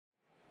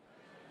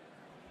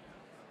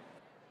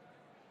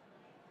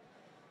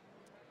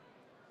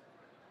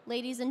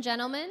Ladies and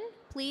gentlemen,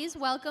 please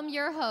welcome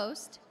your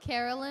host,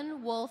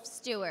 Carolyn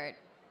Wolfe-Stewart.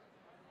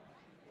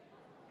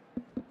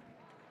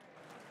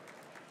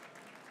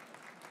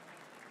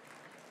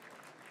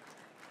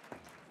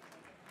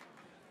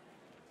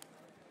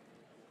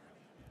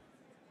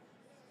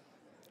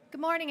 Good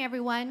morning,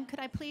 everyone. Could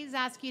I please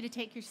ask you to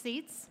take your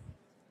seats?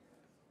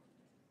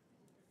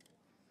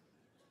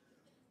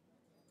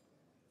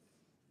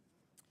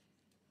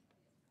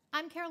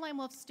 I'm Caroline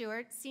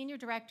Wolfe-Stewart, Senior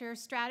Director,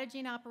 Strategy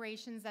and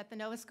Operations at the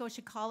Nova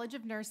Scotia College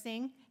of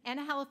Nursing and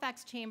a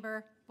Halifax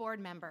Chamber board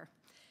member.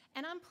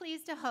 And I'm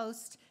pleased to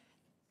host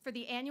for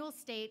the annual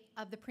State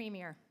of the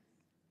Premier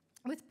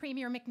with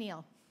Premier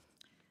McNeil.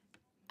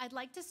 I'd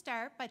like to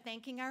start by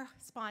thanking our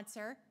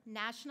sponsor,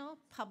 National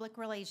Public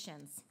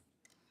Relations.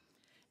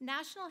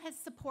 National has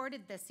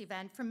supported this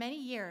event for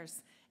many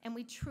years, and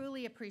we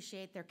truly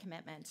appreciate their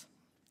commitment.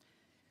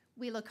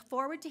 We look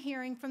forward to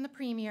hearing from the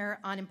Premier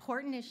on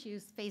important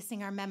issues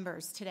facing our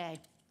members today.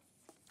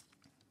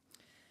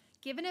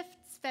 Given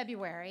it's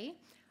February,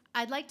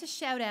 I'd like to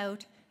shout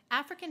out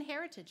African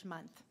Heritage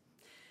Month.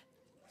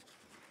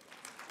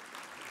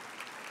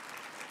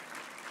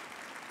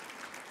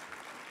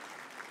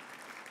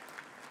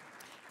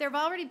 There have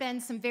already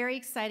been some very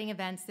exciting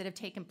events that have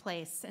taken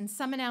place, and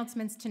some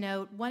announcements to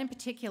note, one in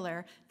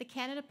particular, the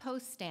Canada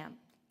Post stamp,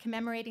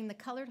 commemorating the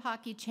Colored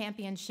Hockey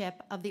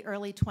Championship of the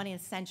early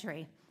 20th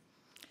century.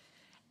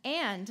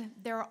 And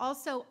there are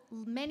also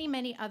many,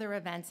 many other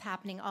events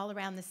happening all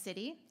around the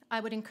city.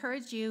 I would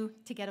encourage you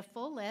to get a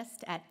full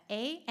list at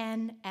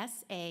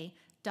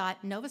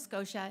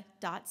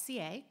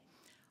ansa.novascotia.ca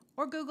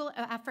or Google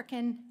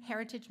African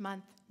Heritage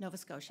Month, Nova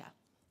Scotia.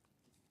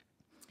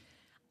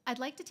 I'd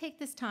like to take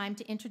this time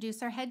to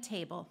introduce our head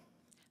table.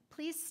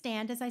 Please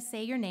stand as I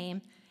say your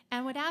name,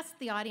 and would ask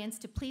the audience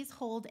to please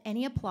hold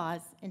any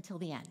applause until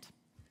the end.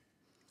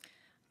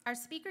 Our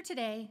speaker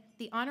today,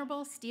 the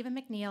Honourable Stephen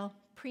McNeil,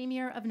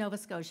 Premier of Nova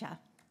Scotia.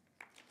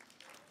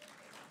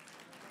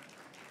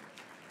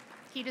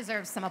 He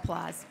deserves some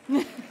applause.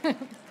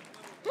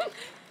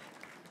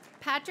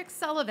 Patrick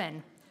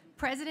Sullivan,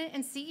 President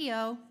and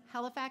CEO,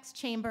 Halifax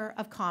Chamber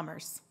of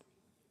Commerce.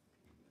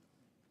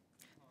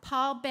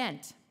 Paul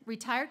Bent,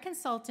 retired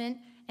consultant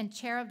and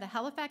chair of the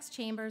Halifax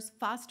Chamber's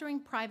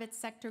Fostering Private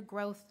Sector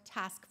Growth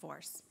Task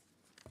Force.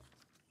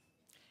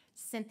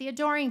 Cynthia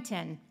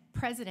Dorrington,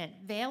 President,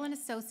 Vail &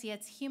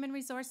 Associates Human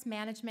Resource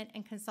Management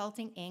and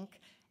Consulting, Inc.,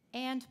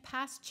 and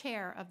past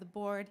chair of the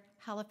board,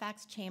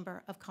 Halifax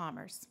Chamber of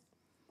Commerce.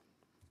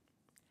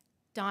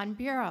 Don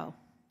Bureau,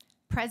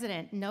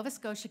 President, Nova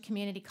Scotia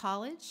Community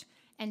College,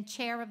 and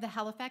chair of the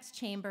Halifax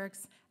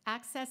Chamber's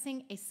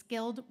Accessing a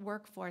Skilled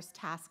Workforce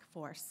Task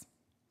Force.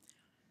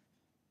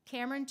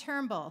 Cameron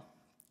Turnbull,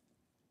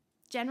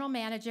 General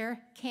Manager,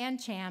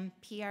 CanCham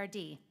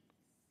PRD.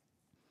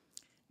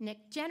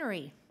 Nick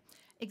Jennery,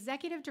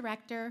 Executive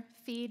Director,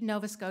 Feed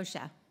Nova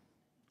Scotia.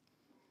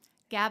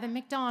 Gavin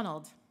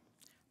McDonald,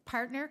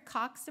 Partner,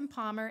 Cox &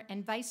 Palmer,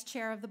 and Vice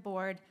Chair of the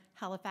Board,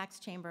 Halifax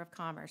Chamber of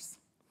Commerce.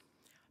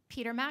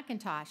 Peter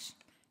McIntosh,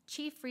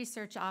 Chief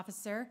Research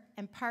Officer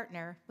and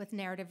Partner with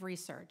Narrative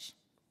Research.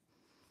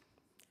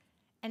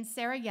 And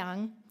Sarah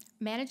Young,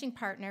 Managing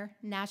Partner,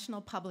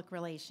 National Public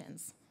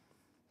Relations.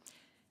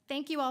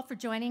 Thank you all for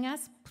joining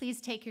us.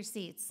 Please take your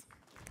seats.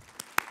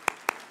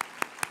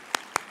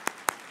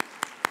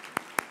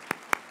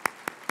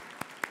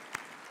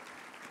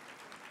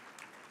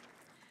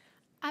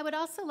 I would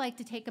also like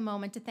to take a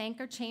moment to thank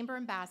our Chamber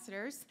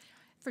ambassadors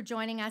for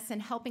joining us and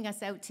helping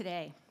us out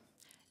today.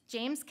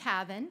 James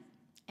Cavan,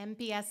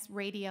 MBS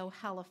Radio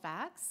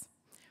Halifax,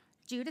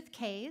 Judith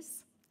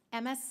Kays,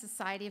 MS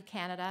Society of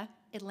Canada,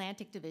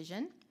 Atlantic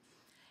Division,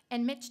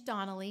 and Mitch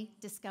Donnelly,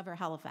 Discover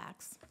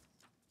Halifax.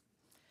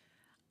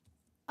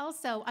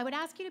 Also, I would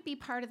ask you to be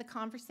part of the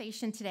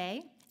conversation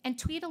today and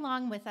tweet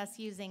along with us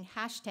using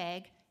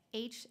hashtag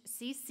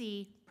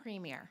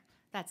HCCPremier.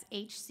 That's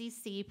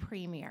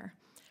HCCPremier.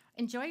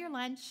 Enjoy your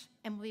lunch,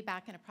 and we'll be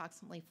back in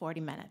approximately 40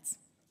 minutes.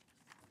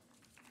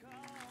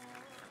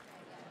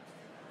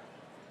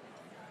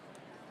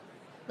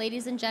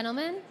 Ladies and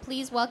gentlemen,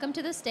 please welcome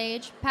to the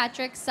stage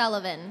Patrick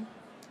Sullivan.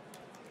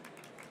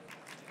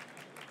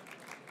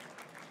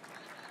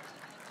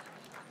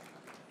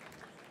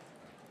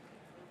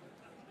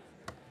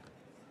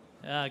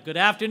 Good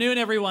afternoon,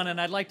 everyone, and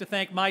I'd like to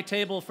thank my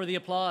table for the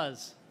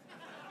applause.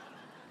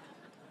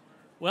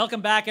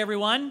 Welcome back,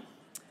 everyone.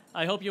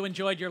 I hope you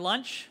enjoyed your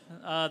lunch.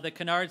 The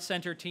Kennard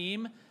Center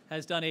team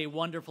has done a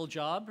wonderful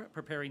job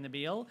preparing the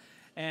meal.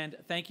 And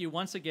thank you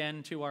once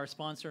again to our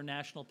sponsor,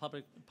 National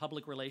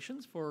Public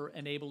Relations, for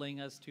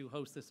enabling us to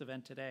host this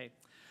event today.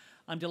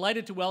 I'm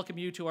delighted to welcome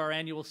you to our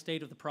annual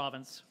State of the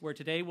Province, where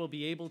today you'll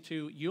be able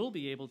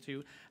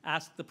to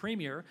ask the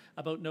Premier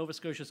about Nova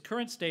Scotia's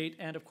current state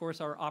and, of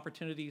course, our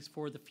opportunities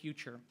for the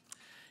future.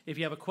 If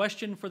you have a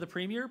question for the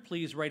Premier,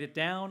 please write it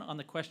down on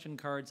the question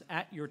cards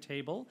at your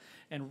table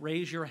and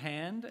raise your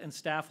hand, and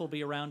staff will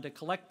be around to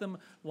collect them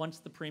once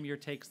the Premier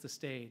takes the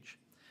stage.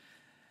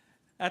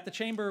 At the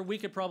Chamber, we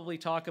could probably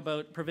talk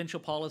about provincial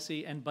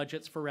policy and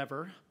budgets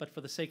forever, but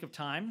for the sake of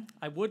time,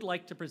 I would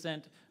like to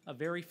present a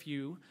very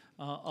few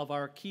of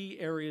our key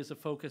areas of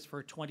focus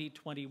for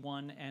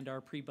 2021 and our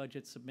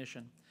pre-budget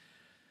submission.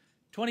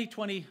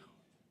 2020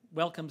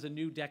 welcomes a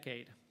new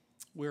decade.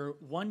 We're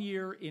 1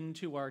 year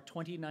into our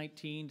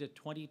 2019 to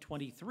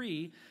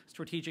 2023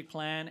 strategic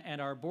plan, and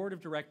our board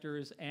of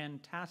directors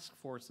and task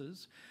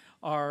forces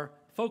are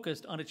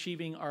focused on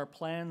achieving our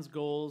plan's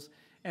goals,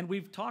 and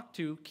we've talked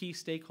to key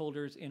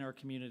stakeholders in our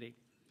community.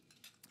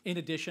 In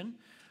addition,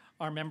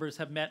 our members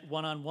have met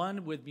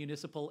one-on-one with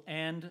municipal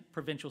and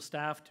provincial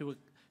staff to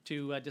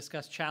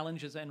discuss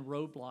challenges and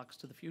roadblocks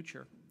to the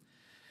future.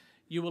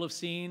 You will have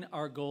seen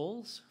our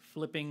goals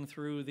flipping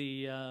through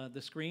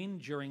the screen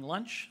during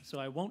lunch, so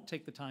I won't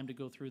take the time to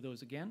go through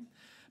those again,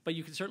 but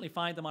you can certainly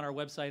find them on our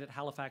website at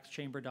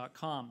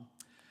halifaxchamber.com.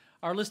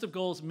 Our list of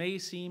goals may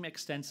seem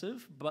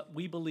extensive, but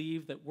we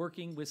believe that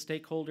working with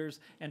stakeholders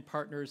and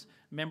partners,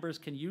 members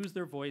can use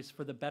their voice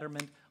for the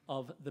betterment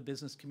of the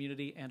business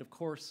community and, of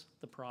course,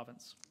 the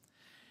province.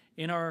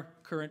 In our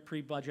current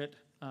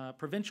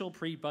provincial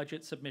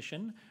pre-budget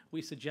submission,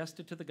 we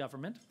suggested to the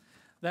government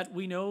that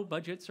we know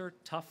budgets are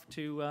tough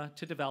to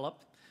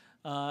develop,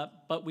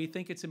 but we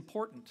think it's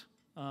important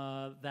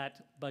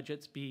that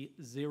budgets be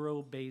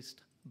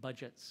zero-based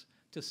budgets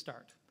to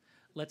start.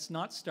 Let's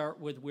not start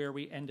with where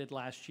we ended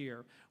last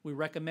year. We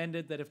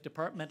recommended that if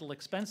departmental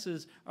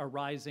expenses are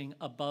rising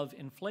above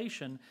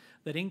inflation,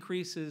 that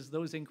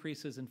those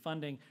increases in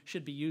funding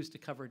should be used to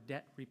cover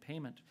debt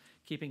repayment,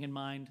 keeping in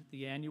mind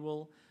the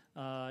annual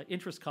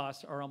interest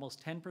costs are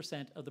almost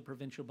 10% of the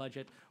provincial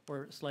budget,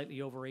 or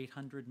slightly over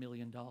 $800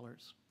 million.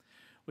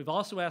 We've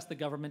also asked the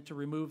government to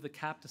remove the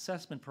capped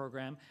assessment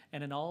program,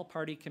 and an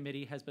all-party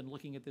committee has been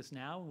looking at this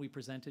now, and we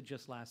presented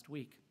just last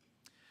week.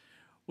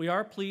 We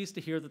are pleased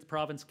to hear that the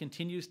province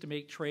continues to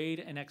make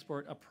trade and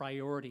export a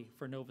priority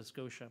for Nova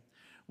Scotia.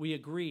 We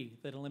agree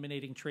that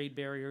eliminating trade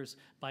barriers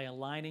by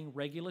aligning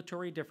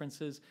regulatory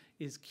differences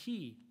is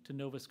key to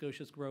Nova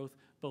Scotia's growth,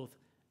 both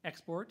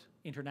export,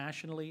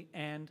 internationally,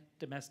 and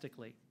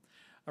domestically.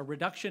 A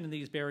reduction in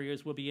these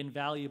barriers will be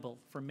invaluable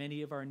for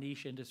many of our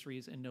niche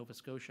industries in Nova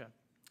Scotia.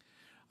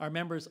 Our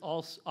members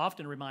also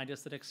often remind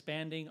us that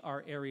expanding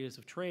our areas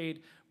of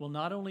trade will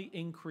not only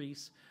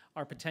increase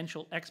our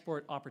potential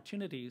export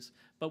opportunities,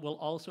 but will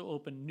also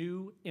open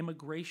new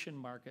immigration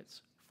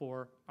markets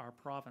for our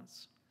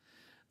province.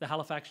 The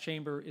Halifax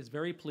Chamber is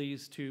very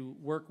pleased to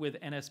work with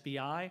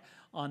NSBI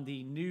on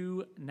the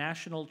new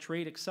National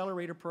Trade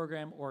Accelerator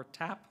Program, or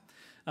TAP,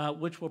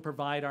 which will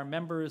provide our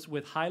members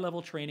with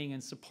high-level training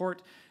and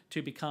support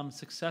to become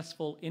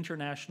successful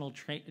international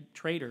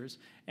traders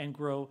and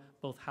grow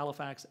both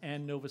Halifax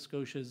and Nova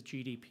Scotia's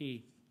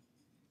GDP.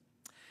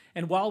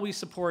 And while we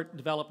support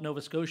Develop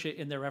Nova Scotia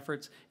in their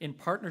efforts in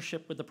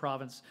partnership with the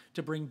province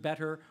to bring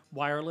better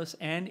wireless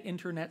and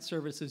internet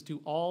services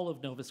to all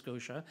of Nova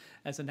Scotia,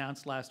 as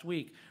announced last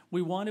week,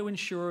 we want to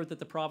ensure that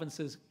the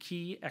province's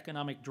key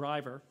economic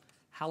driver,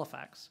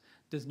 Halifax,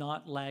 does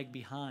not lag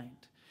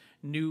behind.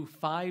 New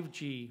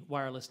 5G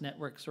wireless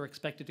networks are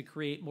expected to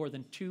create more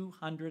than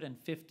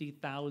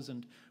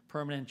 250,000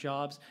 permanent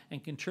jobs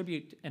and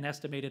contribute an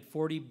estimated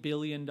 $40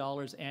 billion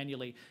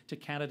annually to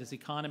Canada's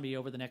economy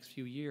over the next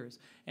few years.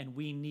 And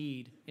we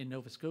need, in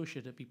Nova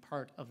Scotia, to be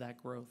part of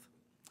that growth.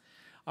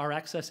 Our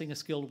Accessing a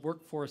Skilled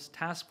Workforce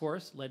Task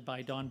Force, led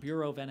by Don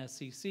Bureau of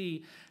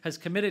NSCC, has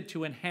committed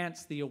to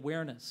enhance the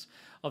awareness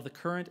of the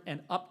current and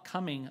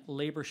upcoming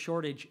labor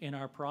shortage in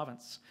our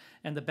province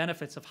and the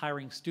benefits of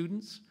hiring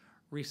students,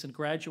 recent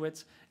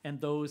graduates,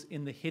 and those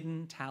in the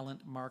hidden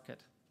talent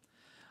market.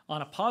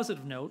 On a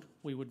positive note,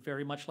 we would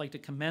very much like to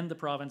commend the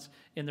province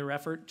in their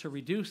effort to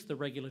reduce the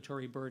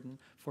regulatory burden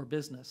for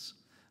business.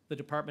 The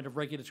Department of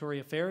Regulatory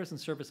Affairs and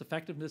Service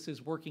Effectiveness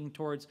is working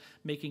towards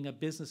making a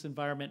business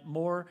environment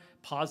more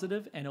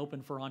positive and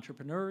open for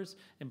entrepreneurs,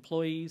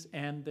 employees,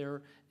 and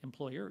their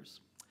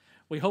employers.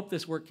 We hope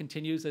this work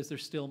continues, as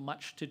there's still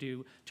much to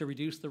do to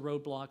reduce the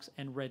roadblocks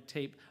and red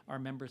tape our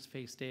members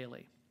face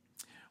daily.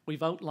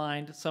 We've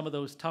outlined some of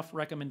those tough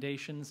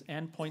recommendations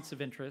and points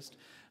of interest,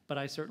 but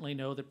I certainly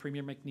know that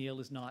Premier McNeil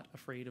is not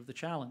afraid of the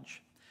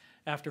challenge.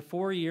 After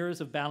 4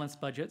 years of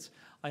balanced budgets,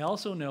 I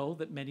also know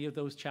that many of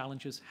those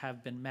challenges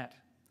have been met.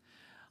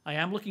 I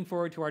am looking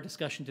forward to our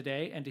discussion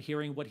today and to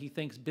hearing what he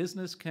thinks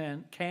business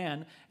can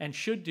and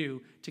should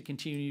do to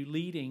continue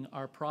leading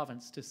our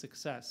province to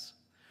success.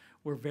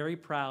 We're very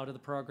proud of the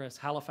progress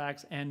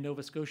Halifax and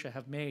Nova Scotia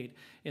have made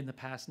in the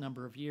past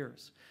number of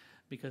years,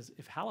 because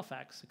if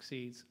Halifax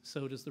succeeds,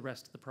 so does the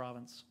rest of the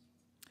province.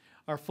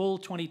 Our full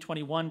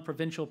 2021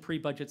 provincial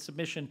pre-budget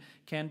submission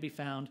can be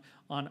found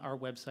on our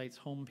website's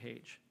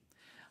homepage.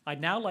 I'd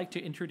now like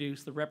to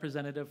introduce the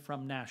representative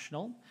from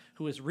National,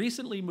 who has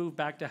recently moved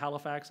back to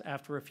Halifax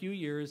after a few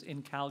years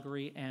in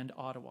Calgary and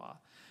Ottawa.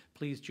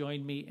 Please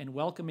join me in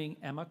welcoming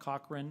Emma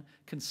Cochran,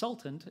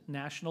 Consultant,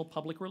 National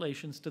Public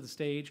Relations, to the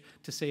stage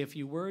to say a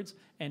few words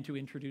and to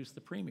introduce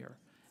the Premier.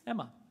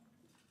 Emma.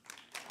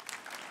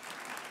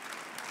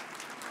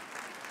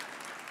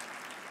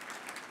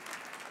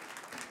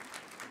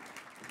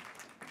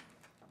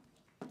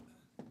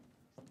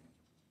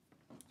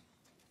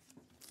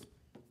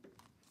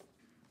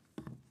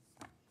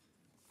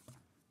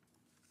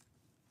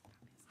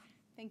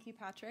 Thank you,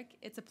 Patrick.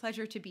 It's a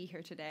pleasure to be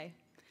here today.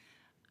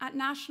 At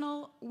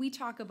National, we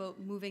talk about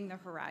moving the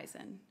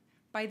horizon.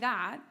 By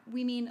that,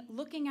 we mean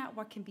looking at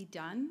what can be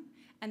done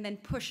and then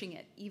pushing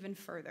it even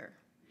further.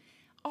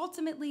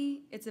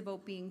 Ultimately, it's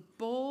about being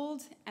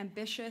bold,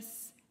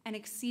 ambitious, and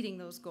exceeding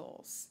those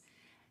goals.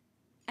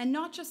 And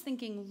not just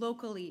thinking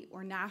locally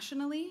or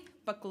nationally,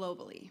 but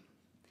globally.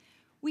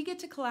 We get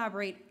to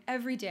collaborate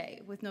every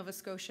day with Nova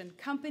Scotian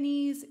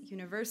companies,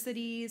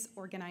 universities,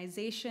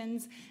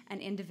 organizations,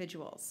 and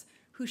individuals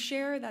who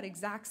share that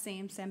exact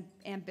same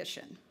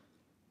ambition.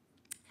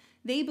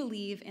 They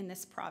believe in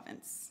this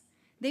province.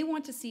 They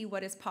want to see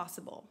what is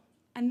possible,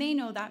 and they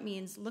know that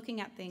means looking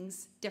at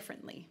things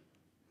differently.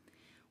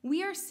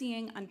 We are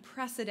seeing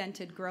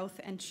unprecedented growth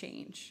and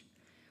change.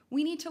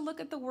 We need to look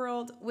at the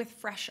world with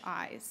fresh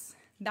eyes.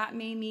 That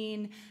may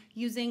mean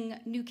using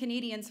New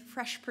Canadians'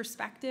 fresh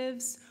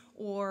perspectives,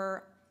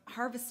 or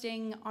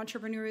harvesting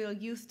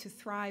entrepreneurial youth to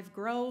thrive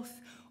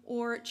growth,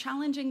 or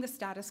challenging the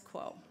status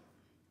quo.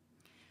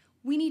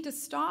 We need to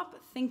stop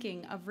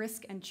thinking of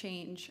risk and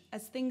change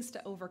as things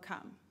to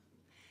overcome.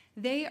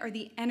 They are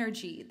the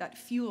energy that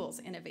fuels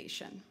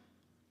innovation,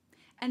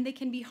 and they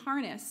can be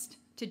harnessed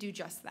to do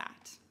just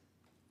that.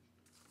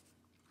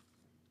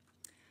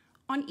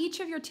 On each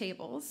of your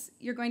tables,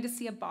 you're going to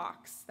see a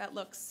box that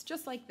looks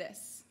just like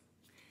this.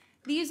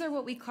 These are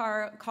what we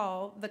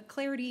call the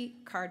Clarity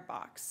Card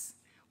Box.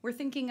 We're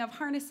thinking of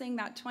harnessing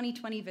that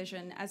 2020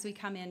 vision as we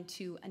come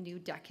into a new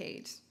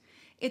decade.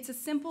 It's a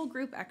simple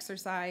group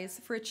exercise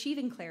for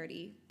achieving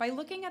clarity by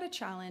looking at a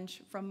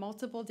challenge from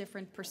multiple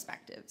different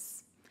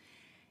perspectives.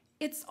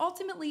 It's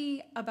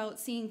ultimately about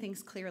seeing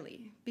things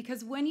clearly,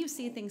 because when you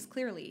see things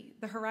clearly,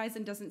 the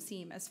horizon doesn't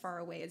seem as far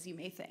away as you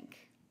may think.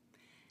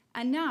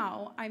 And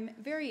now, I'm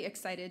very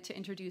excited to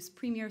introduce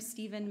Premier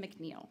Stephen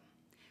McNeil.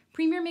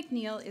 Premier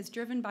McNeil is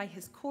driven by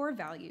his core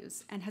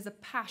values and has a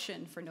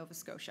passion for Nova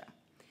Scotia.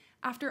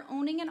 After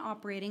owning and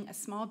operating a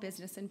small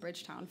business in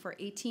Bridgetown for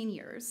 18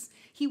 years,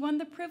 he won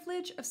the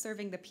privilege of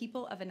serving the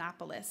people of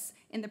Annapolis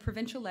in the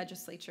provincial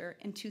legislature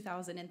in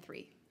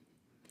 2003.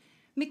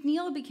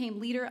 McNeil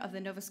became leader of the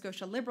Nova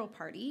Scotia Liberal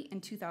Party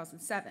in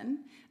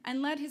 2007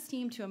 and led his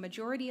team to a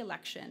majority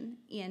election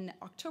in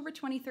October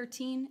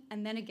 2013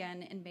 and then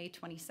again in May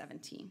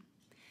 2017.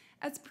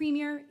 As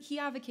Premier, he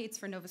advocates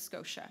for Nova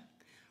Scotia,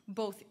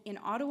 both in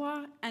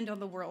Ottawa and on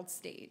the world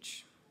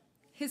stage.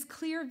 His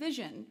clear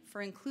vision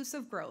for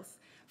inclusive growth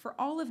for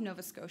all of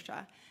Nova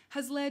Scotia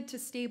has led to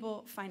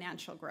stable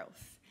financial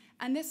growth.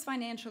 And this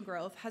financial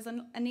growth has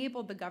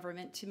enabled the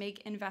government to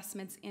make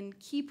investments in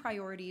key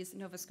priorities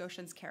Nova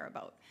Scotians care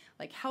about,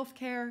 like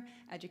healthcare,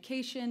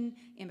 education,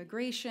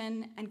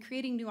 immigration, and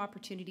creating new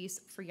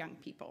opportunities for young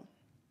people.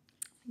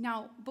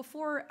 Now,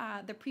 before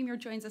the Premier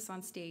joins us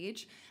on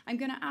stage, I'm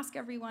going to ask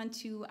everyone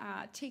to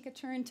take a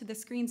turn to the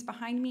screens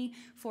behind me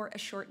for a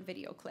short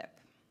video clip.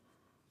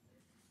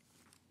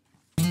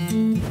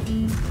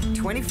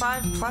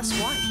 25 plus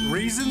 1.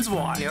 Reasons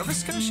why Nova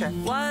Scotia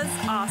was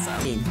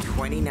awesome in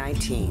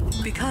 2019.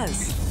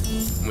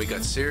 because we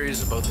got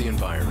serious about the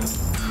environment.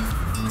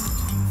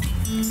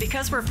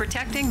 we're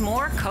protecting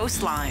more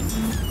coastline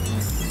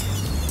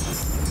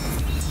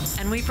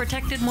and we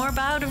protected more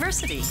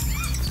biodiversity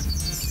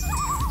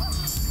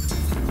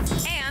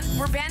and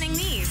we're banning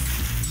these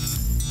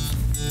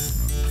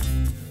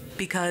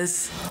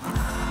Because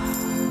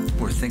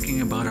we're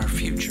thinking about our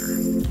future.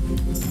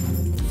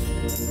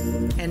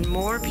 And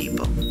more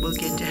people will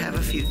get to have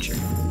a future.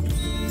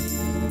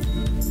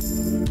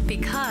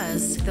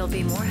 Because there'll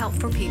be more help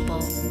for people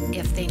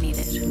if they need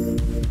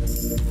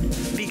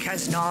it.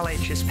 Because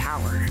knowledge is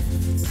power.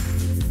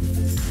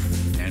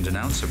 And an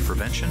ounce of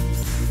prevention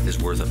is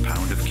worth a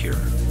pound of cure.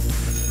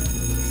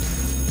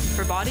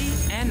 for body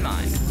and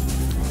mind.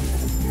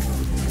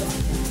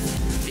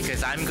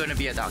 Because I'm going to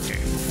be a doctor.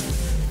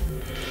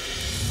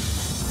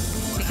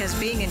 Because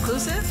being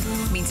inclusive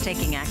means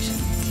taking action.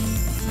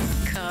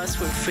 Because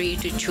we're free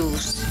to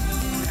choose.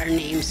 Our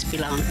names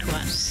belong to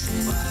us.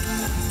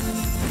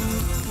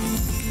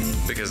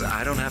 Because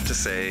I don't have to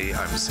say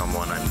I'm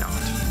someone I'm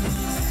not.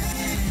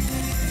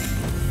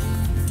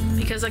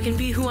 Because I can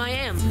be who I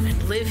am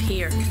and live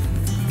here.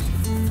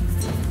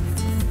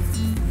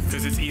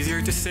 Because it's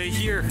easier to stay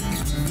here.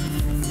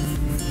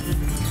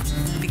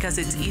 Because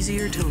it's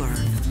easier to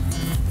learn.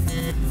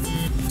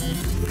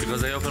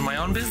 Because I opened my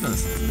own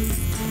business.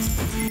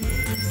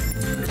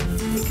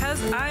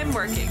 Because I'm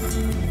working.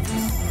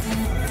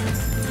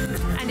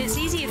 And it's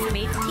easier for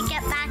me to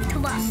get back to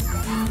work.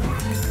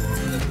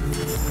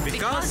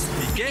 Because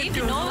we came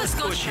to Nova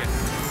Scotia.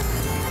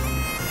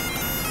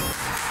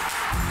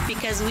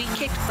 Because we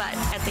kicked butt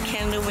at the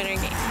Canada Winter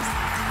Games.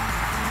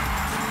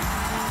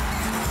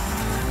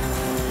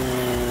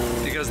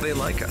 Because they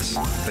like us.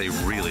 They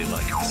really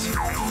like us.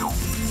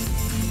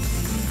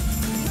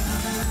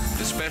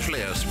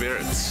 Especially our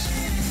spirits.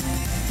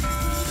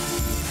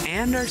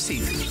 And our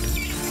seafood.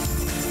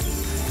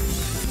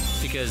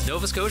 Because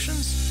Nova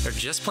Scotians are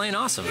just plain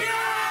awesome. And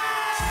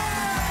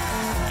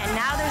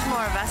now there's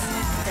more of us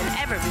than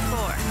ever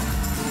before.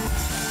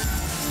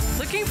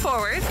 Looking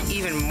forward,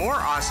 even more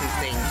awesome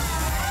things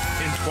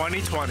in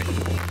 2020.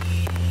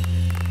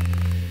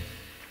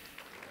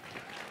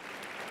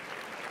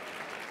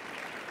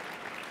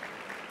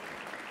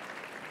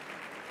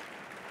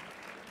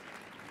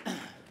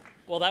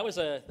 Well, that was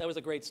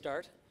a great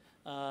start.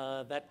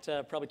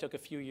 That probably took a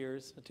few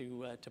years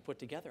to put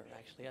together,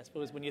 actually, I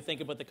suppose, when you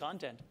think about the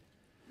content.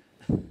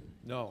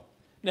 No.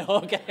 No,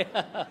 okay.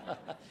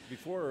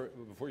 Before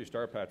you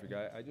start, Patrick,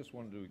 I just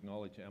wanted to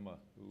acknowledge Emma,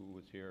 who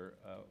was here.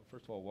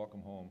 First of all,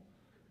 welcome home.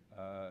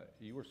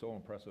 You were so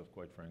impressive,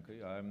 quite frankly.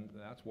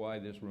 That's why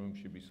this room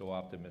should be so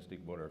optimistic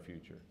about our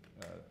future.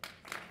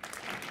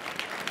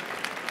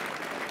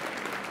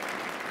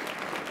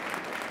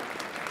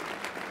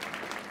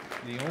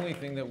 The only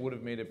thing that would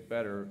have made it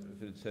better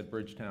if it said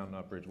Bridgetown,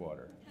 not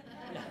Bridgewater.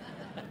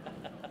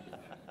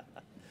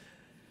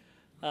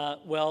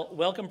 Well,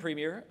 welcome,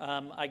 Premier.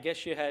 I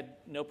guess you had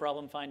no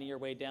problem finding your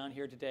way down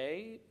here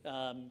today.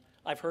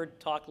 I've heard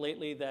talk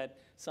lately that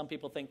some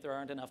people think there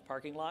aren't enough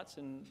parking lots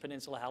in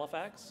Peninsula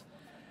Halifax,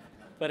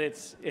 but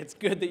it's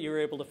good that you were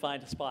able to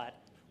find a spot.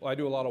 Well, I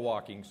do a lot of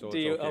walking, so do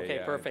it's you? okay. Okay,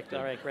 yeah, perfect.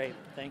 All right, great.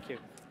 Thank you.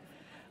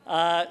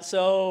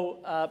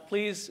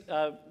 Please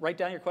write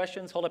down your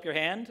questions, hold up your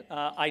hand.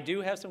 I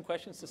do have some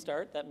questions to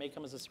start. That may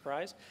come as a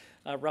surprise.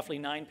 Roughly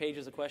 9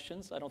 pages of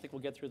questions. I don't think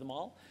we'll get through them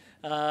all.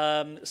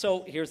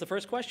 So here's the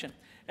first question.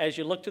 As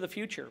you look to the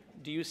future,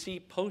 do you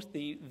see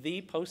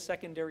the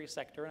post-secondary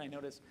sector, and I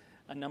notice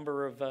a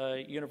number of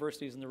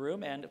universities in the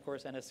room, and of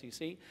course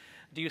NSCC,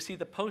 do you see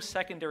the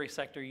post-secondary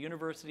sector,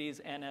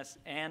 universities and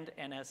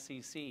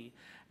NSCC,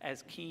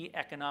 as key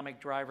economic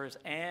drivers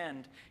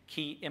and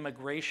key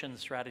immigration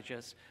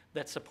strategists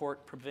that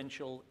support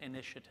provincial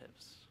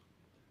initiatives?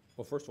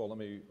 Well, first of all, let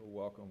me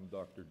welcome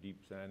Dr.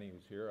 Deep Sani,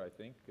 who's here, I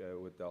think,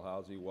 with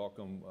Dalhousie.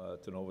 Welcome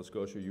to Nova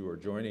Scotia. You are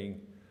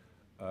joining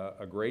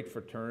a great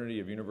fraternity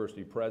of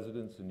university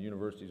presidents and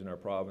universities in our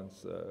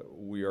province.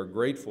 We are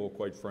grateful,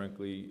 quite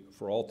frankly,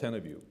 for all 10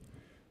 of you.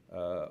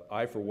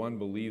 I, for one,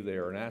 believe they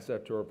are an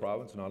asset to our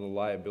province, not a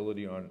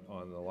liability on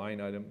the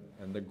line item.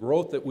 And the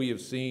growth that we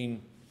have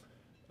seen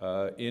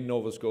in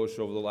Nova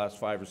Scotia over the last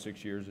 5 or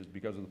 6 years is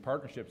because of the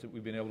partnerships that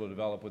we've been able to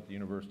develop with the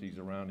universities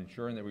around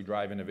ensuring that we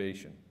drive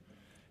innovation.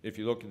 If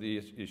you look at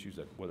the issues,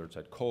 whether it's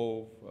at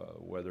Cove,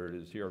 whether it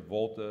is here at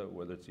Volta,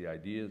 whether it's the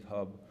Ideas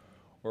Hub,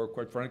 or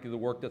quite frankly, the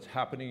work that's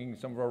happening in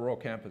some of our rural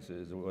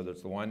campuses, whether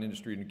it's the wine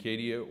industry in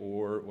Acadia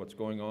or what's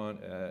going on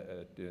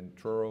in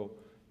Truro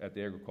at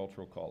the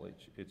Agricultural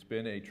College. It's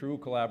been a true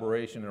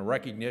collaboration and a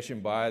recognition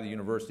by the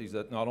universities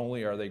that not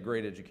only are they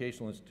great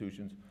educational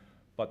institutions,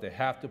 but they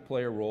have to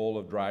play a role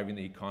of driving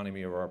the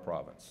economy of our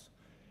province.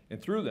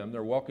 And through them,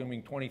 they're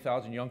welcoming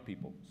 20,000 young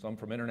people, some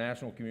from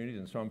international communities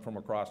and some from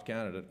across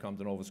Canada, to come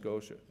to Nova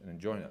Scotia and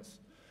join us.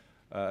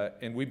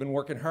 And we've been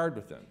working hard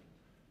with them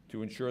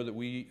to ensure that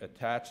we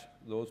attach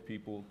those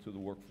people to the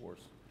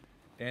workforce.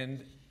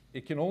 And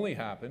it can only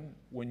happen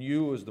when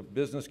you as the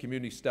business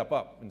community step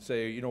up and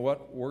say, you know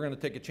what, we're going to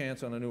take a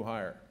chance on a new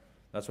hire.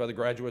 That's why the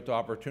Graduate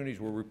Opportunities,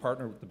 where we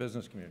partner with the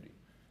business community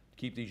to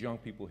keep these young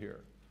people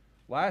here.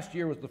 Last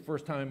year was the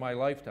first time in my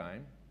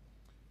lifetime,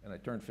 and I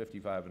turned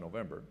 55 in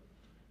November,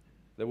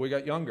 that we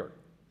got younger.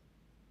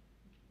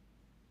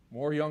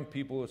 More young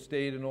people have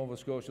stayed in Nova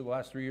Scotia the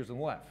last 3 years than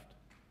left.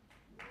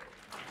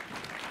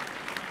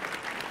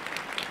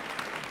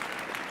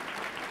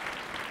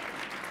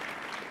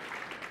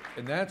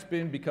 And that's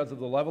been because of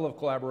the level of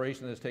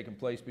collaboration that has taken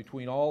place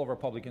between all of our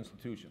public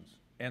institutions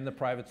and the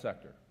private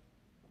sector.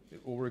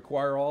 It will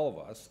require all of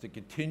us to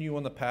continue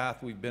on the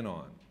path we've been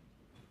on,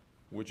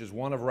 which is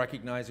one of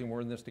recognizing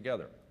we're in this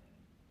together.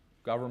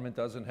 Government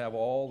doesn't have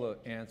all the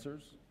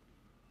answers,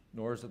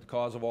 nor is it the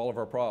cause of all of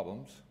our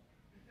problems.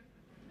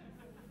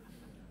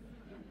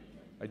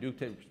 I do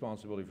take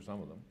responsibility for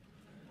some of them.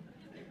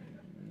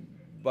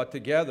 But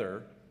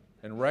together,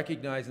 and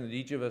recognizing that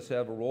each of us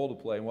have a role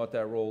to play and what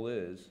that role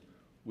is,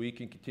 we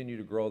can continue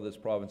to grow this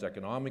province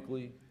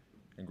economically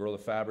and grow the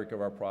fabric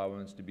of our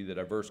province to be the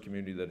diverse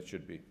community that it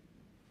should be.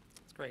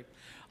 That's great.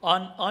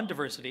 On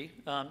diversity,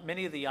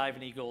 many of the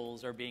Ivany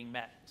goals are being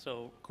met,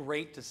 so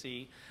great to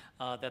see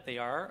that they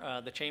are.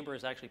 The Chamber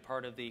is actually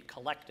part of the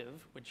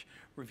collective, which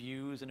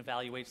reviews and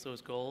evaluates those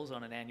goals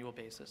on an annual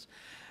basis.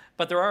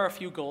 But there are a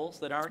few goals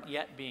that aren't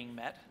yet being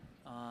met,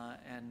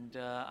 and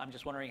I'm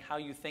just wondering how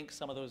you think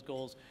some of those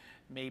goals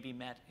may be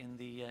met in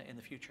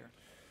the future.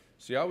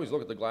 See, I always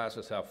look at the glass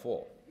as half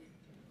full.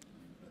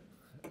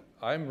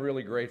 I'm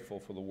really grateful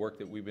for the work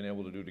that we've been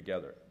able to do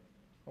together.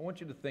 I want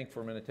you to think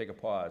for a minute, take a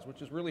pause,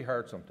 which is really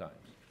hard sometimes.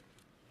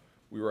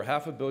 We were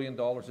 $500 million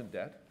in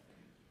debt,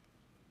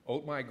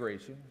 out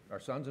migration, our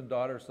sons and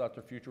daughters thought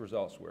their future was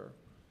elsewhere,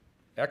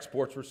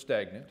 exports were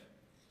stagnant,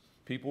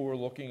 people were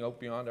looking out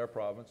beyond our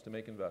province to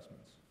make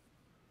investments.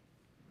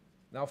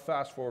 Now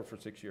fast forward for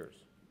 6 years.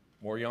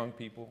 More young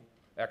people,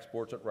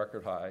 exports at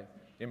record high,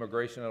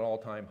 immigration at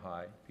all-time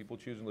high, people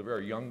choosing to live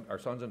very young. Our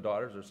sons and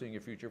daughters are seeing a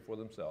future for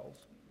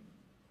themselves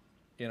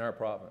in our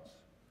province.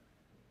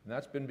 And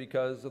that's been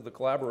because of the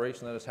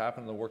collaboration that has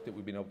happened and the work that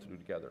we've been able to do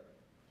together.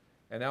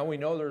 And now we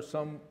know there's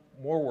some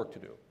more work to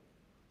do.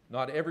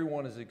 Not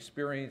everyone is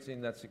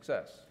experiencing that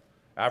success.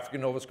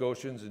 African Nova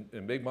Scotians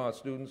and Mi'kmaq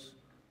students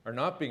are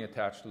not being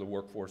attached to the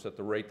workforce at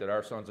the rate that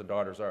our sons and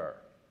daughters are.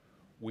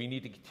 We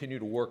need to continue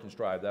to work and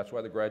strive. That's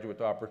why the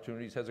Graduate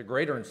Opportunities has a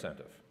greater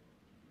incentive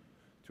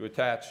to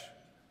attach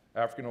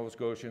African Nova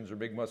Scotians or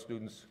Mi'kmaq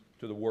students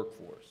to the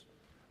workforce.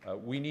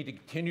 We need to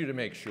continue to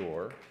make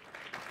sure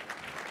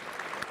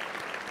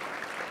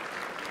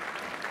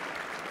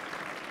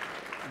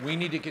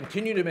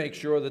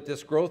that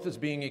this growth is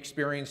being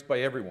experienced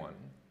by everyone,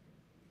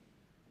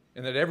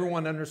 and that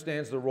everyone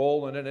understands the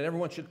role in it, and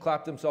everyone should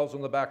clap themselves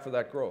on the back for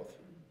that growth.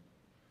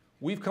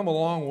 We've come a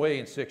long way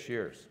in 6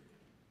 years.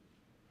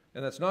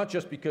 And that's not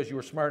just because you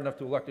were smart enough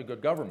to elect a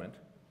good government.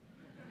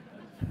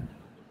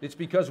 It's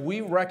because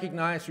we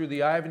recognized through the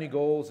Ivany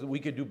goals that we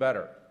could do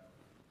better.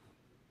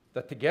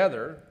 That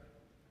together,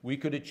 we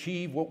could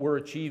achieve what we're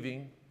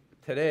achieving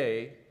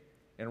today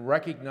and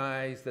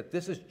recognize that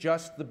this is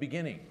just the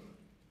beginning.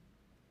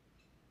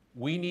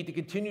 We need to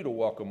continue to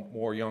welcome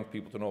more young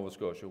people to Nova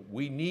Scotia.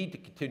 We need to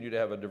continue to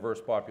have a diverse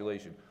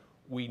population.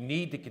 We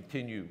need to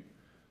continue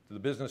to the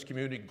business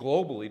community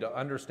globally to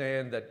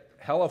understand that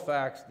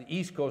Halifax, the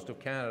east coast of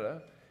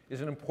Canada,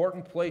 is an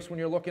important place when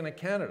you're looking at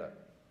Canada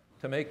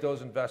to make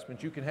those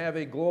investments. You can have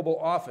a global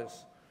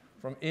office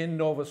from in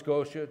Nova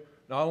Scotia,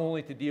 not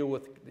only to deal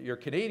with your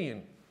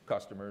Canadian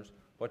customers,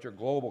 but your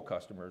global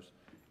customers,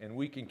 and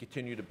we can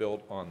continue to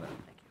build on that.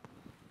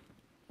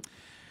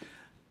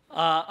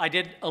 I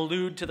did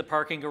allude to the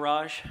parking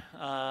garage.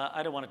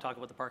 I don't want to talk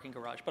about the parking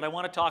garage, but I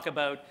want to talk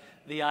about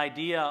the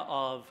idea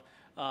of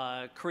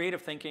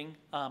creative thinking,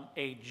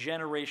 a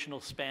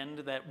generational spend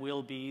that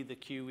will be the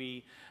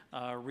QE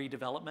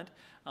redevelopment.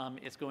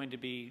 It's going to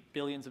be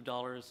billions of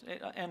dollars,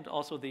 and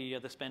also the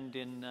spend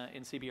in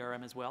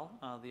CBRM as well,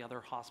 the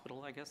other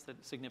hospital, I guess, the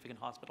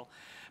significant hospital.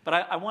 But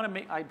I want to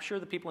make, I'm sure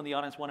the people in the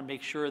audience want to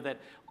make sure that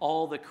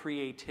all the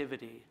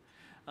creativity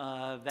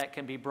that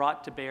can be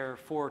brought to bear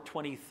for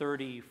 20,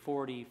 30,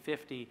 40,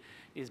 50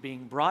 is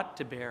being brought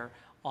to bear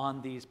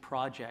on these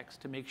projects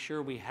to make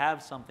sure we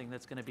have something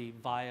that's going to be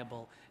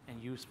viable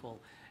and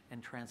useful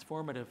and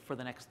transformative for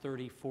the next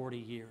 30, 40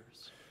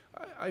 years.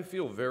 I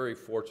feel very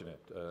fortunate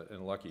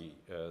and lucky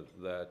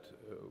that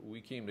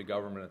we came to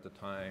government at the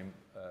time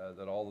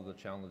that all of the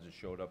challenges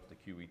showed up at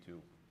the QE2.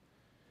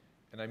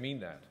 And I mean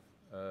that.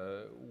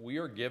 We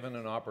are given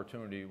an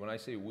opportunity, when I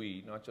say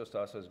we, not just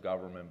us as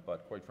government,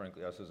 but quite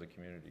frankly us as a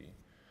community,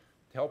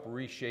 to help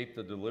reshape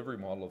the delivery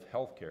model of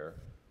healthcare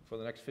for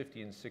the next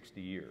 50 and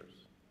 60 years.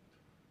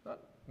 Not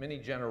many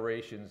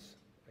generations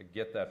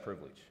get that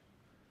privilege.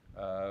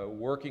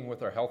 Working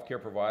with our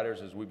healthcare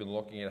providers as we've been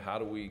looking at how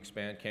do we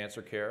expand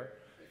cancer care,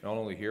 not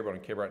only here but on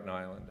Cape Breton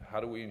Island,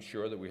 how do we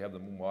ensure that we have the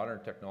modern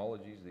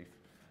technologies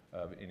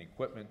and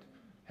equipment,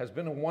 has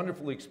been a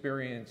wonderful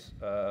experience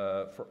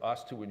for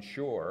us to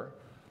ensure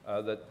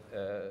that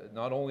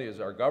not only is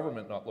our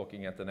government not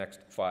looking at the next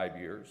 5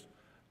 years,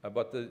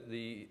 but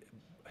the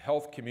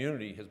health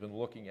community has been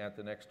looking at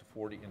the next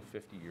 40 and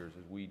 50 years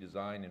as we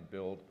design and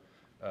build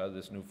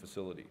this new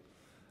facility.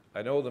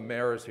 I know the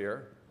mayor is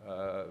here,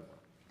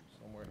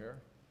 somewhere here,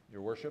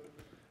 Your Worship.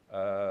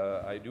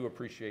 I do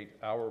appreciate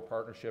our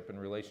partnership and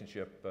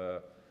relationship,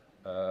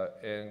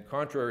 and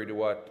contrary to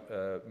what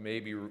may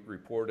be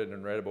reported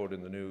and read about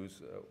in the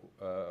news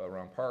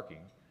around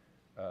parking,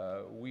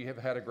 we have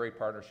had a great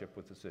partnership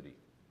with the city.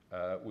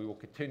 We will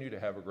continue to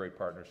have a great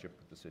partnership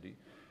with the city.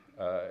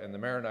 And the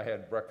mayor and I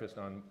had breakfast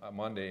on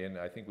Monday, and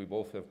I think we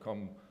both have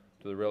come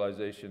to the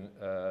realization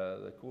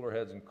that cooler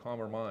heads and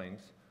calmer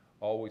minds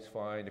always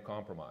find a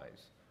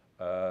compromise.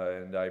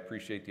 And I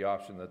appreciate the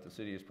option that the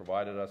city has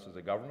provided us as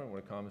a government when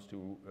it comes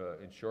to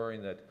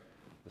ensuring that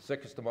the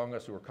sickest among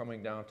us who are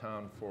coming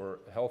downtown for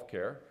health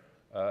care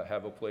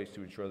have a place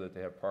to ensure that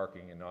they have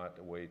parking and not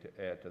a way to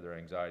add to their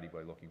anxiety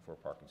by looking for a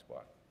parking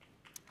spot.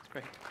 That's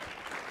great.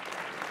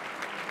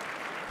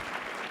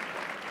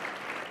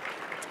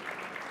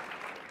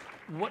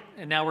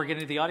 And now we're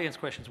getting to the audience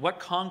questions. What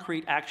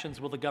concrete actions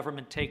will the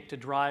government take to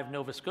drive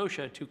Nova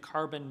Scotia to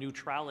carbon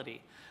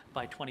neutrality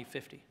by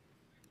 2050?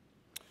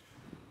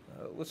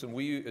 Listen,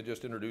 we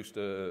just introduced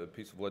a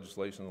piece of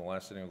legislation in the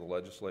last sitting of the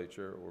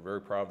legislature. We're very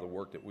proud of the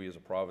work that we as a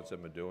province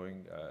have been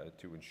doing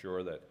to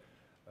ensure that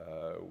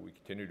we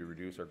continue to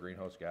reduce our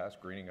greenhouse gas,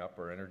 greening up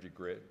our energy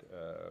grid.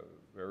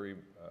 Very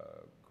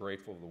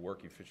grateful for the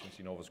work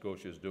Efficiency Nova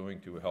Scotia is doing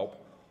to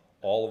help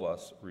all of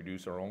us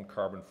reduce our own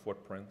carbon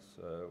footprints.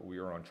 We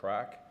are on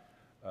track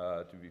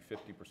to be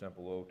 50%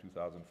 below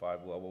 2005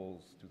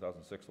 levels,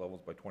 2006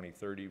 levels by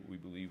 2030. We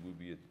believe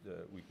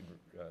we can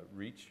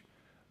reach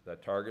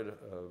that target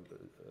of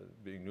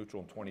being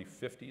neutral in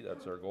 2050.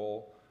 That's our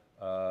goal.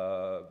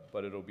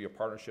 But it'll be a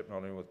partnership not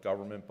only with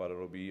government, but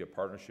it'll be a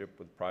partnership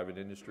with private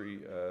industry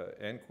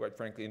and, quite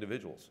frankly,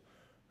 individuals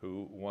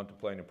who want to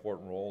play an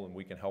important role, and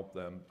we can help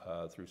them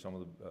through some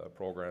of the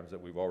programs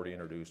that we've already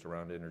introduced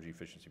around the energy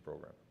efficiency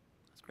program.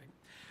 That's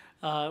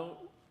great.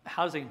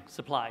 Housing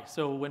supply.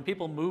 So when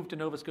people move to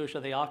Nova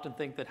Scotia, they often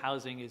think that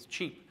housing is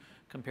cheap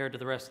compared to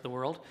the rest of the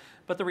world.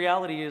 But the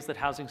reality is that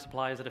housing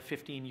supply is at a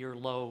 15-year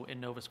low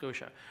in Nova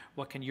Scotia.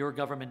 What can your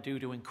government do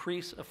to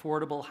increase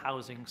affordable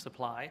housing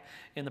supply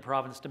in the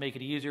province to make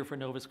it easier for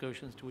Nova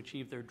Scotians to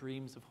achieve their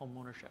dreams of home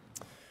ownership?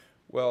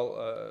 Well,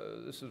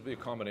 this would be a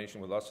combination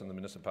with us and the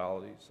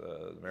municipalities.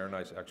 The mayor and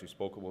I actually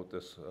spoke about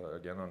this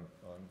again on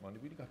Monday.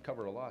 We got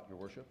covered a lot, Your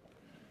Worship.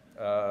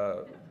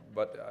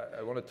 But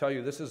I want to tell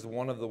you, this is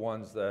one of the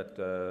ones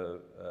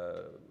that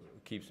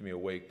keeps me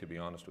awake, to be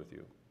honest with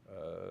you.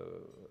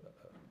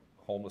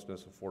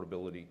 Homelessness,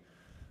 affordability.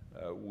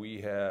 We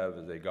have,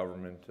 as a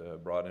government,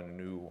 brought in a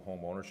new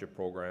home ownership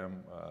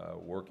program,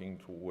 working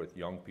with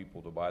young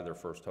people to buy their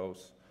first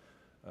house.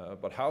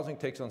 But housing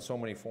takes on so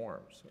many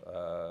forms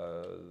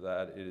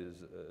that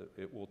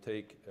it will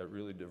take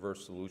really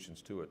diverse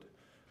solutions to it.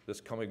 This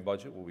coming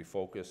budget will be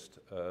focused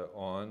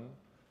on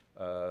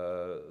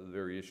the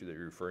very issue that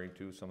you're referring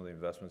to, some of the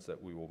investments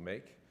that we will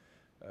make.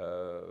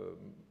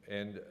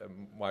 And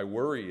my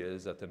worry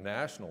is at the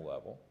national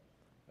level,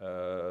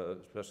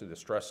 especially the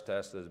stress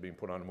test that is being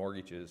put on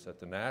mortgages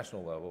at the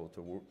national level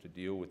to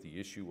deal with the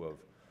issue of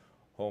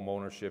home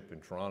ownership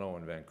in Toronto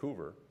and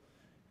Vancouver,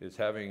 is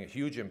having a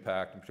huge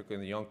impact, and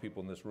particularly in the young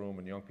people in this room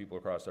and young people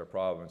across our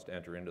province, to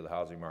enter into the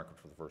housing market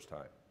for the first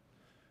time.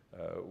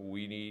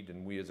 We need,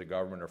 and we as a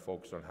government are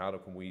focused on how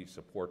can we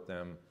support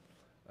them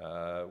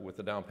with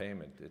the down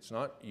payment. It's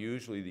not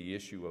usually the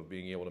issue of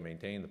being able to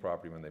maintain the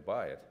property when they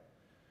buy it.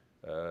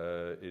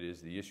 It is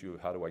the issue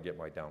of how do I get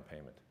my down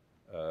payment.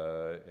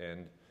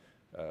 And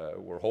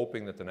we're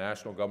hoping that the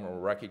national government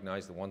will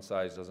recognize that one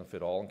size doesn't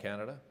fit all in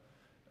Canada.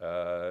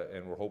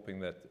 And we're hoping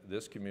that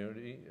this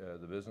community,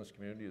 the business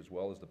community, as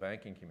well as the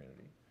banking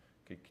community,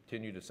 can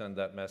continue to send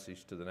that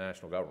message to the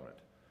national government,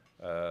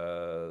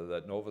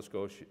 that Nova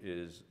Scotia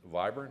is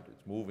vibrant,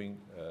 it's moving.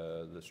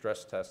 The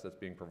stress test that's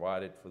being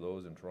provided for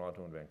those in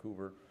Toronto and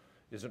Vancouver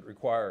isn't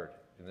required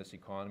in this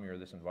economy or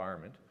this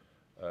environment,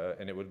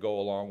 and it would go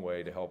a long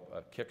way to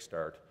help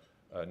kickstart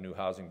new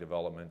housing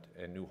development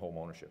and new home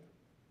ownership.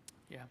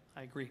 Yeah,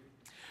 I agree.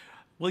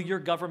 Will your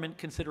government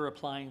consider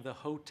applying the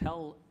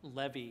hotel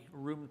levy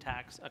room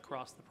tax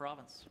across the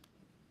province?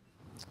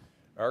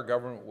 Our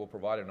government will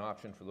provide an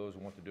option for those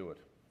who want to do it.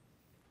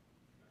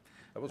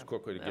 That was a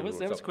quick way to give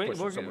that was quick.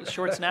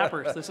 Short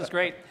snappers. This is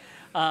great.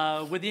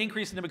 With the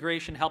increase in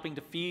immigration helping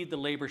to feed the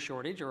labor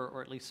shortage,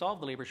 or at least solve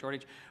the labor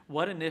shortage,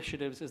 what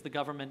initiatives is the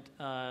government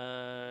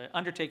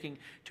undertaking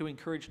to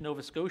encourage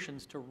Nova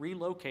Scotians to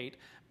relocate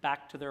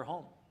back to their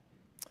home?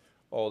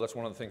 Oh, that's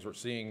one of the things we're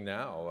seeing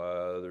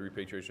now. The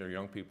repatriation of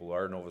young people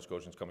are Nova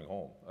Scotians coming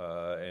home.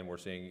 And we're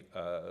seeing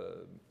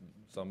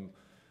some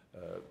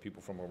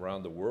people from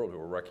around the world who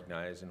are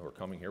recognized and who are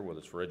coming here, whether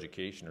it's for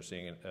education or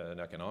seeing an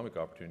economic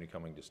opportunity,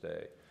 coming to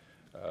stay.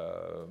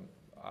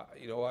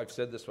 You know, I've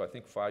said this, I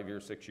think 5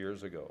 years, 6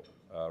 years ago,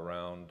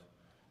 around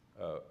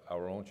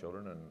our own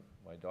children, and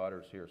my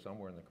daughter's here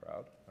somewhere in the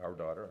crowd, our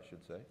daughter, I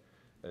should say,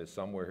 is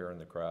somewhere here in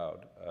the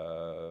crowd.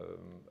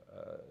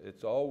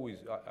 It's always,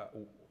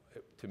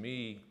 to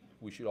me,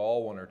 we should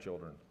all want our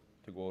children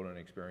to go out and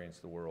experience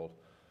the world.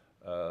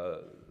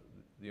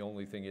 The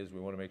only thing is we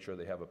want to make sure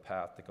they have a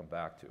path to come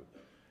back to.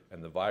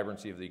 And the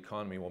vibrancy of the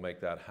economy will make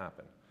that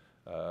happen.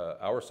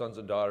 Our sons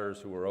and daughters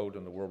who are out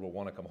in the world will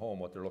want to come home.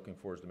 What they're looking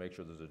for is to make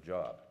sure there's a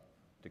job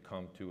to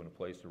come to and a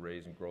place to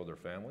raise and grow their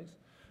families.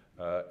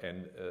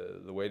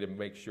 The way to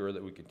make sure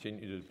that we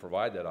continue to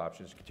provide that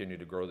option is continue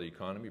to grow the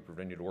economy,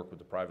 continue to work with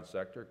the private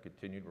sector,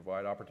 continue to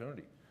provide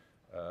opportunity.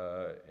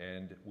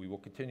 And we will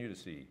continue to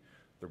see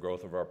the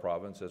growth of our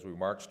province as we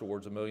march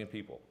towards 1 million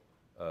people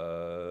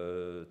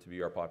to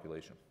be our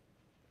population.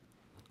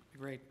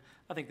 Great.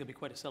 I think there'll be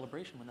quite a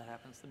celebration when that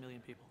happens, the 1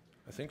 million people.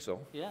 I think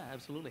so. Yeah,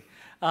 absolutely.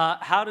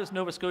 How do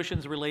Nova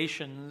Scotians'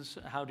 relations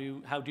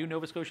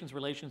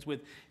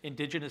with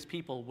Indigenous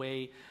people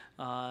weigh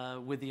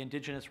with the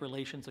Indigenous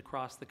relations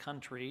across the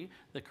country?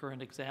 The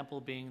current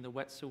example being the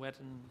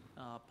Wet'suwet'en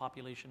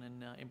population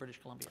in British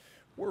Columbia.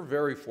 We're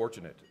very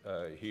fortunate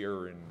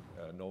here in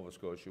Nova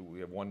Scotia. We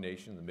have one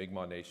nation, the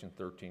Mi'kmaq Nation,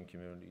 13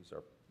 communities,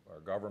 our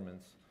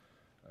governments.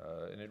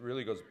 And it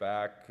really goes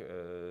back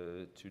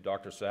to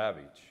Dr.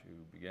 Savage,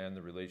 who began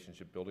the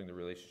relationship, building the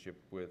relationship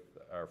with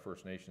our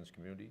First Nations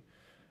community.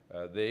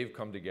 They've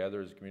come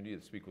together as a community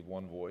to speak with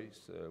one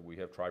voice. We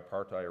have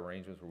tripartite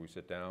arrangements where we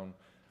sit down,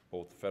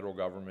 both the federal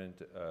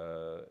government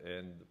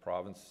and the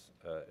province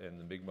and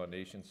the Mi'kmaq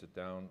Nation sit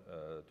down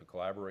to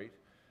collaborate.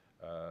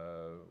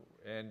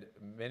 And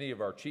many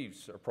of our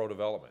chiefs are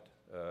pro-development.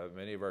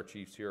 Many of our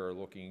chiefs here are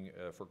looking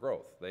for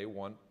growth. They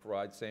want to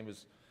provide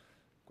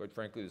quite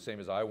frankly, the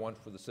same as I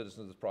want for the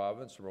citizens of the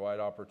province, to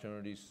provide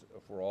opportunities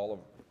for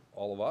all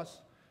of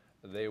us.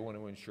 They want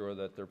to ensure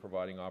that they're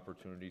providing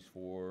opportunities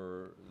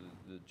for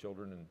the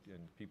children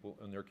and people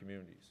in their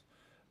communities.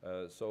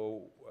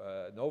 So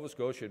Nova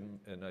Scotia,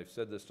 and I've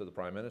said this to the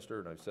Prime Minister,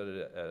 and I've said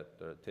it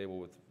at a table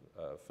with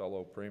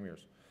fellow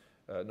premiers,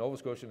 Nova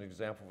Scotia is an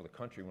example for the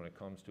country when it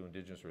comes to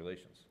Indigenous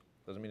relations.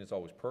 Doesn't mean it's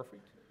always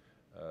perfect,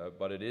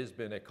 but it has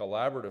been a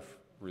collaborative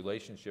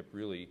relationship,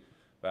 really,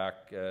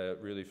 back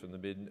really from the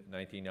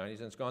mid-1990s,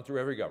 and it's gone through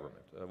every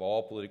government of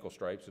all political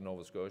stripes in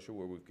Nova Scotia,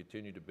 where we've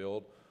continued to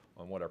build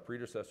on what our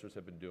predecessors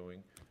have been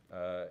doing,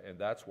 and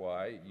that's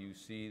why you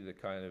see the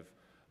kind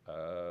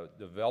of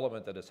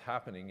development that is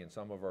happening in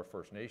some of our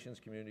First Nations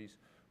communities,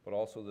 but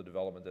also the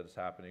development that is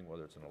happening,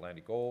 whether it's an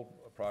Atlantic Gold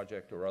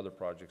project or other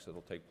projects that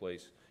will take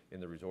place in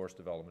the resource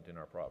development in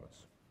our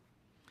province.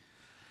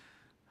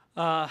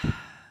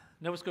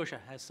 Nova Scotia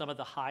has some of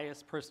the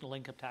highest personal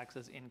income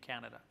taxes in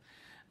Canada.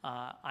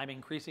 I'm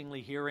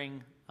increasingly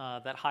hearing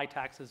that high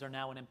taxes are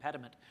now an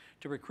impediment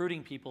to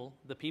recruiting people,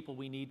 the people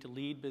we need to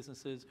lead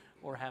businesses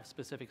or have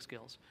specific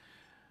skills.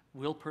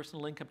 Will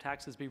personal income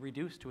taxes be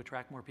reduced to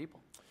attract more people?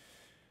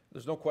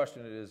 There's no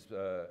question it is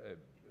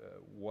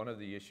one of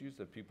the issues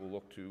that people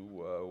look to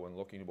when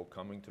looking about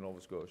coming to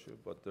Nova Scotia,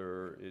 but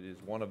it is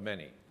one of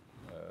many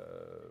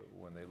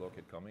when they look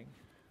at coming.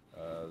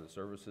 The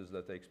services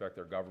that they expect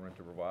their government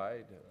to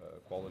provide,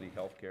 quality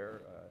health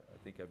care. I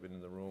think I've been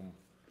in the room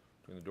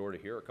between the door to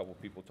here. A couple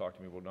of people talked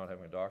to me about not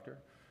having a doctor.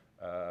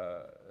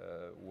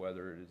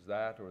 Whether it is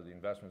that or the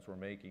investments we're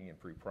making in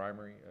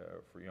pre-primary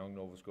for young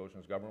Nova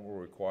Scotians, government will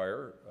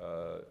require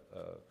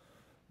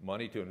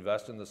money to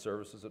invest in the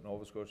services that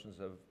Nova Scotians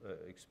have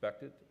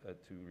expected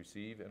to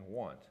receive and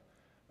want.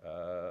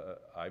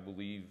 I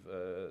believe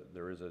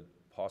there is a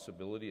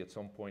possibility at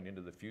some point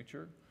into the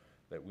future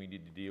that we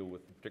need to deal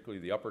with, particularly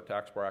the upper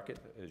tax bracket.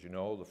 As you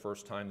know, the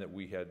first time that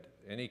we had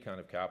any kind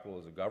of capital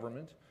as a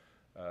government,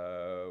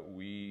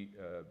 we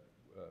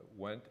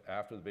went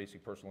after the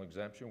basic personal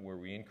exemption, where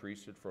we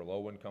increased it for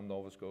low-income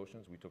Nova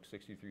Scotians. We took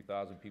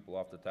 63,000 people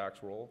off the tax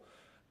roll.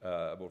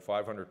 About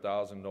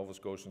 500,000 Nova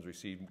Scotians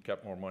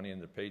kept more money in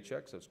their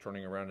paychecks. That's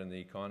turning around in the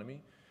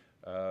economy.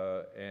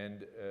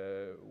 And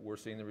we're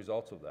seeing the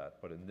results of that.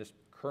 But in this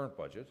current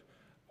budget,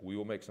 we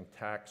will make some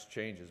tax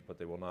changes, but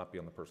they will not be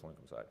on the personal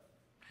income side.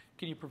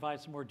 Can you provide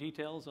some more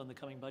details on the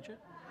coming budget?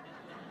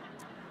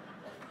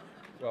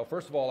 Well,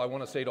 first of all, I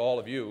want to say to all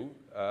of you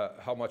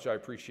how much I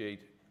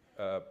appreciate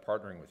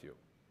partnering with you.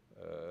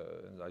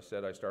 As I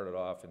said, I started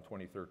off in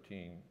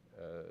 2013.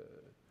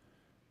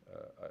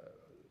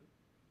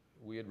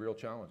 We had real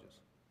challenges,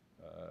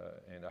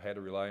 and I had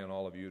to rely on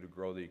all of you to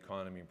grow the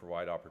economy and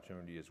provide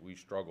opportunity as we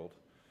struggled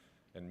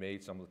and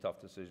made some of the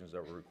tough decisions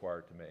that were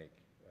required to make.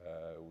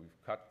 We've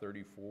cut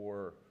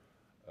 $34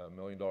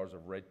 million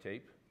of red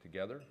tape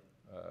together.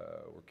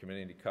 We're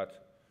committing to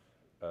cut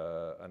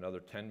another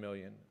 $10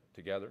 million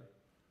together.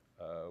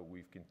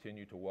 We've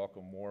continued to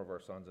welcome more of our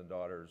sons and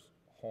daughters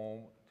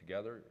home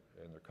together,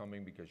 and they're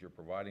coming because you're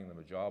providing them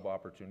a job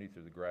opportunity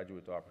through the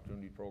Graduate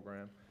Opportunity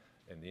Program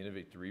and the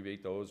Innovate to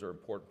Rebate. Those are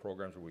important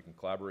programs where we can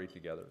collaborate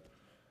together.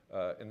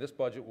 And this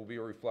budget will be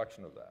a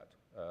reflection of that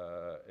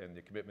and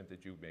the commitment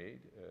that you've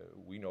made.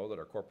 We know that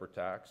our corporate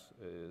tax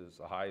is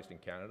the highest in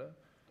Canada.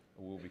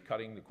 We'll be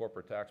cutting the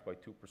corporate tax by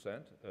 2%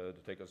 to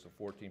take us to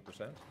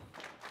 14%.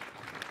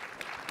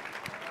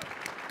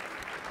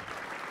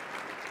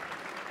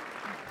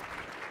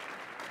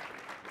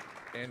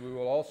 And we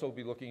will also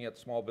be looking at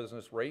small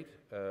business rate,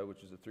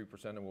 which is at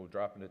 3%, and we'll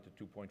drop it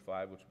to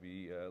 2.5%, which will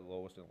be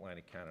lowest in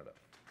Atlantic Canada.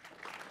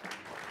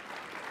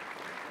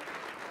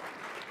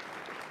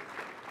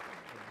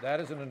 That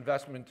is an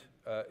investment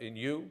in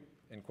you,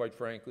 and quite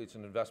frankly, it's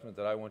an investment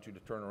that I want you to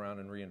turn around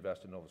and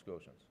reinvest in Nova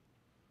Scotians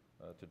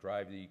to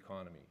drive the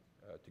economy.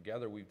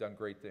 Together, we've done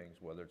great things,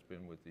 whether it's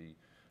been with the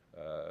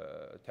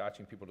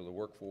attaching people to the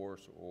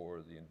workforce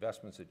or the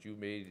investments that you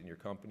made in your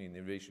company and the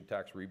innovation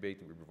tax rebate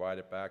that we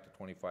provided back to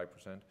 25%.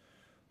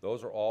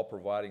 Those are all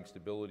providing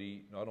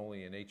stability, not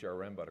only in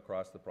HRM, but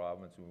across the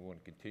province, and we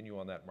want to continue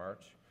on that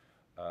march.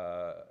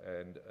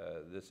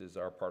 This is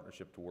our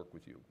partnership to work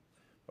with you.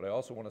 But I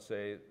also want to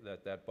say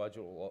that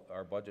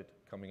our budget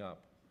coming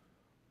up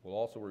will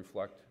also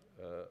reflect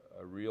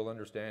a real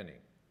understanding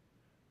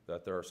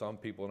that there are some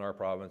people in our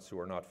province who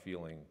are not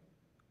feeling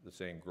the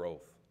same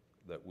growth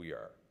that we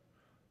are.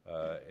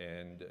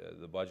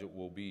 The budget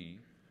will be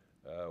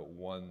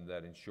one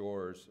that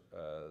ensures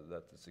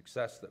that the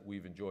success that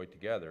we've enjoyed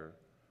together,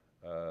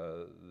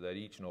 that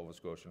each Nova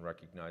Scotian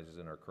recognizes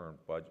in our current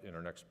budget, in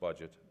our next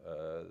budget,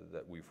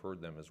 that we've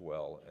heard them as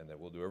well, and that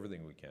we'll do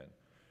everything we can,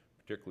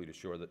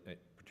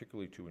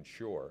 particularly to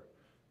ensure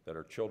that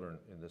our children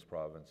in this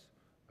province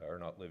are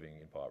not living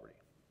in poverty.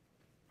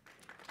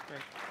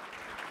 Great.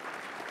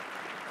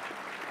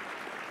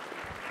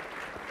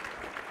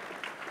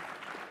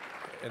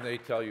 And they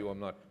tell you I'm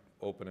not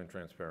open and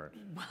transparent.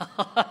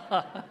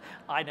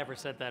 I never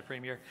said that,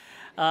 Premier.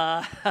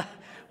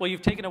 Well,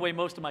 you've taken away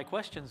most of my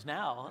questions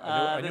now.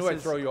 I knew I'd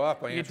throw you off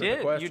by answering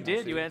the question. You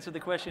did. You answered the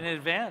question in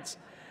advance.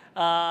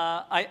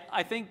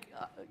 I think,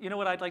 you know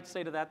what I'd like to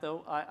say to that,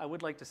 though? I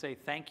would like to say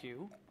thank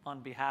you on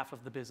behalf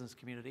of the business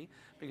community,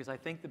 because I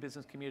think the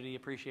business community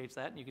appreciates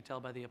that, and you can tell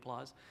by the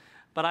applause.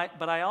 But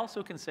I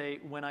also can say,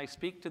 when I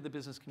speak to the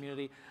business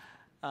community,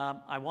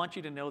 I want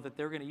you to know that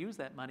they're going to use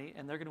that money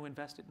and they're going to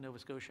invest it in Nova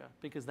Scotia,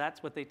 because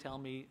that's what they tell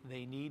me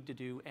they need to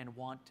do and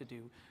want to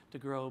do to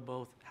grow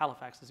both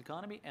Halifax's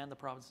economy and the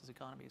province's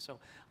economy. So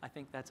I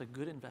think that's a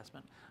good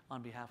investment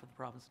on behalf of the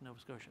province of Nova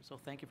Scotia. So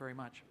thank you very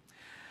much.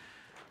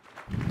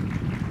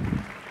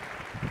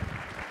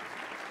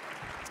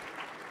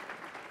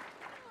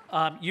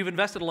 You've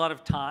invested a lot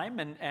of time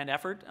and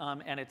effort,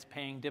 and it's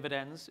paying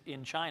dividends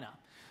in China.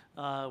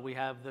 We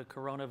have the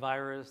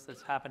coronavirus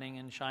that's happening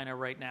in China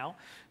right now.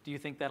 Do you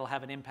think that'll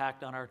have an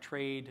impact on our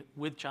trade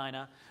with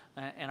China,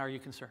 and are you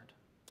concerned?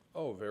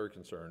 Oh, very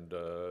concerned,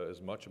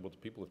 as much about the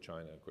people of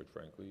China, quite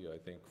frankly. I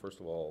think, first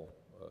of all,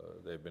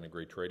 they've been a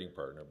great trading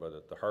partner, but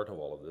at the heart of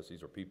all of this,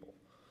 these are people.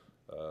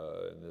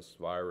 And this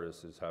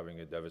virus is having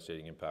a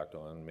devastating impact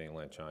on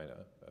mainland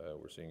China.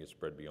 We're seeing it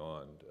spread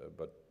beyond,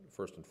 but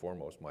first and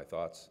foremost, my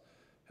thoughts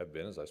have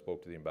been, as I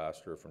spoke to the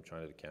ambassador from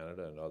China to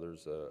Canada and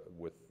others,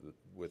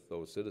 with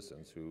those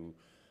citizens who,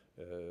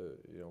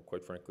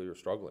 quite frankly, are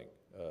struggling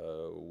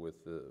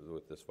with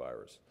this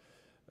virus.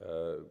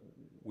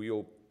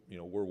 We're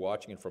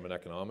watching it from an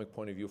economic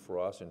point of view for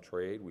us in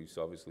trade. We've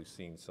obviously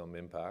seen some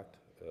impact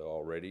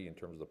already in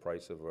terms of the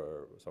price of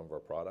some of our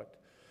product.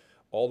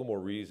 All the more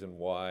reason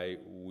why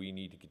we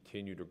need to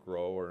continue to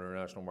grow our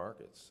international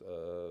markets.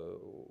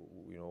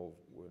 The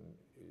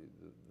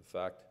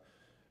fact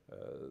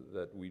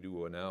that we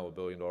do now $1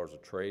 billion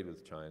of trade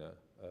with China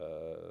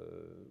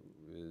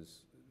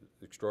is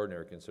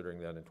extraordinary, considering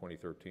that in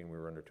 2013 we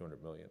were under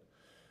 200 million.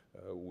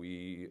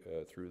 We,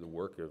 through the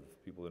work of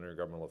people in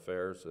intergovernmental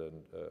affairs,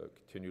 and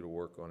continue to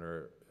work on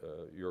our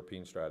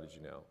European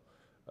strategy now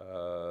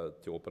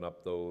to open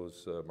up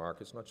those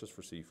markets, not just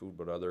for seafood,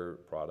 but other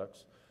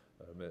products.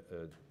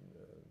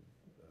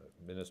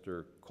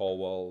 Minister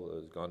Caldwell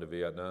has gone to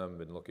Vietnam,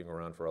 been looking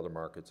around for other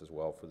markets as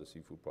well for the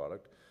seafood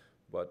product.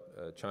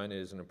 But China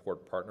is an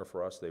important partner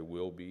for us. They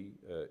will be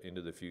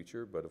into the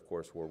future, but of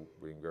course we're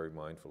being very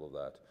mindful of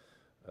that,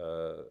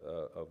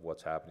 of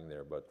what's happening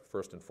there. But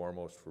first and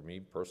foremost for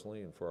me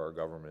personally and for our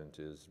government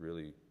is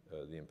really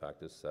the impact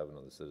this is having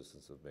on the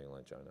citizens of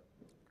mainland China.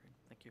 Great,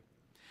 thank you.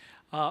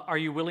 Are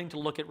you willing to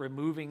look at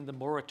removing the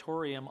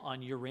moratorium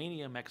on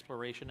uranium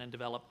exploration and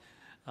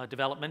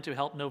development to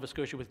help Nova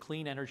Scotia with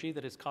clean energy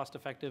that is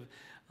cost-effective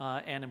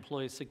and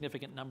employs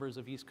significant numbers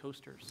of East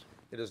Coasters?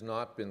 It has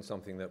not been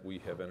something that we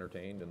have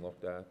entertained and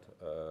looked at.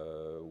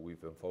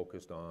 We've been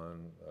focused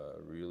on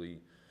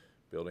really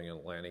building an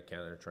Atlantic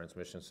Canada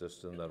transmission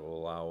system that will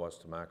allow us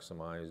to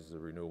maximize the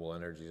renewable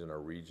energies in our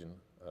region,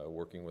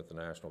 working with the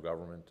national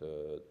government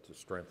to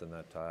strengthen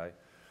that tie.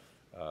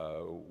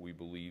 We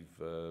believe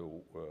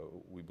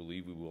we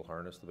will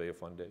harness the Bay of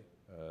Fundy,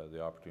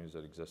 the opportunities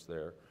that exist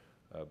there.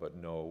 But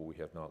no, we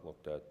have not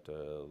looked at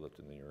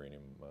lifting the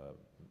uranium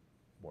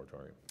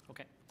moratorium.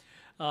 Okay.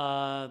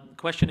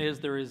 Question is,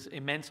 there is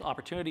immense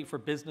opportunity for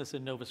business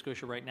in Nova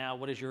Scotia right now.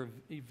 What is your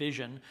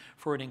vision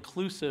for an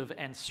inclusive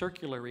and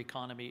circular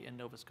economy in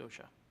Nova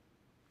Scotia?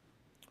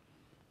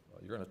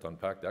 Well, you're going to have to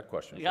unpack that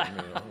question for yeah.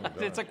 me. Oh,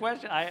 it's a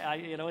question.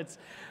 It's...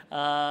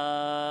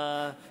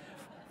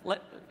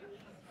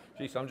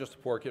 Geez, I'm just a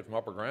poor kid from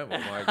Upper Granville,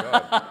 my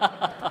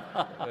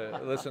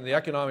God. Listen, the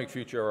economic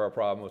future of our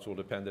province will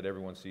depend that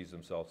everyone sees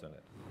themselves in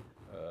it.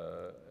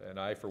 And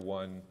I, for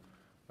one,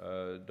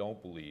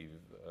 don't believe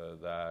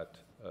that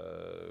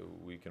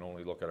we can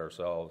only look at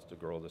ourselves to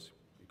grow this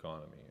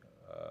economy.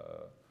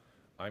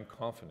 I'm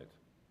confident,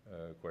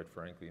 quite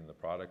frankly, in the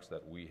products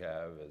that we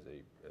have as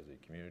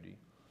a community,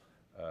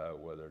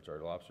 whether it's our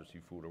lobster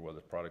seafood or whether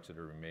it's products that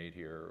are made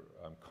here.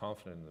 I'm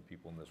confident in the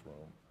people in this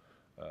room.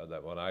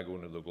 That when I go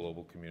into the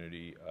global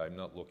community, I'm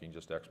not looking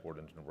just to export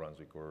into New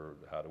Brunswick or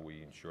how do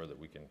we ensure that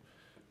we can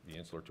be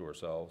insular to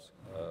ourselves.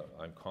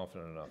 I'm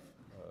confident enough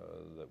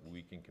that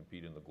we can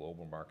compete in the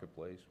global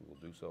marketplace. We will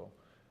do so.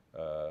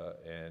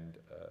 And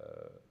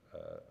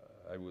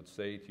I would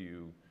say to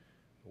you,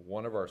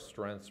 one of our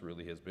strengths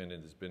really has been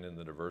in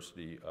the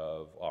diversity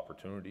of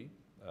opportunity,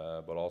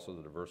 but also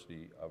the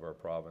diversity of our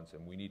province,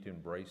 and we need to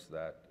embrace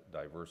that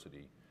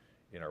diversity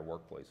in our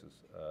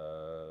workplaces,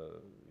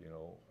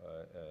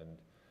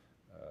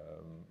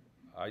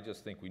 I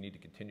just think we need to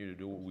continue to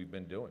do what we've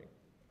been doing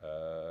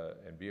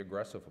and be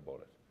aggressive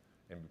about it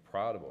and be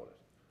proud about it,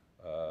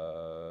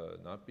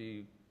 not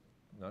be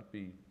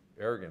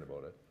arrogant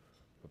about it,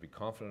 but be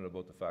confident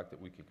about the fact that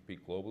we can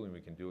compete globally and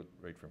we can do it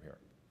right from here.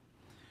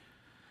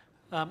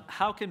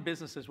 How can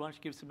businesses, why don't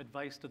you give some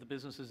advice to the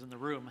businesses in the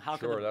room?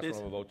 Sure, that's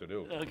what I'm about to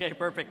do. Okay,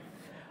 perfect.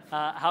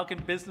 How can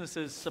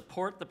businesses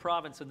support the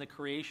province in the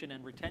creation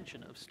and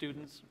retention of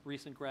students,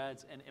 recent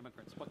grads, and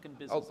immigrants? What can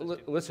businesses do?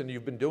 Listen,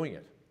 you've been doing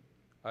it.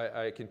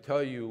 I can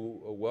tell you,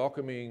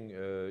 welcoming,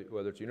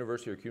 whether it's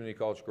university or community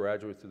college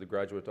graduates to the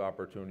Graduate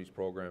Opportunities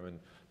Program, and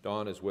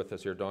Don is with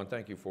us here. Don,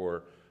 thank you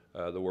for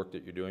the work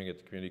that you're doing at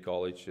the community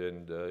college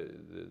and the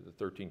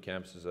 13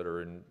 campuses that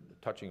are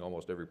touching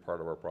almost every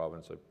part of our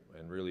province,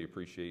 and really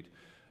appreciate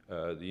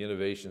the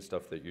innovation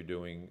stuff that you're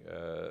doing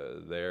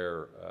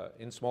there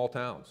in small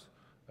towns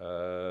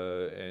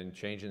and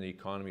changing the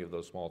economy of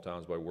those small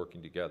towns by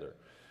working together.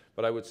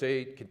 But I would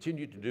say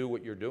continue to do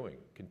what you're doing.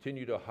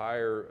 Continue to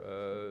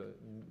hire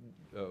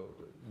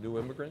new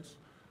immigrants,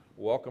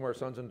 welcome our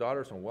sons and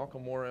daughters, and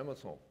welcome more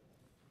Emma's home.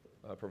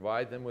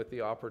 Provide them with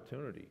the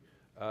opportunity.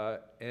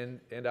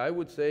 And I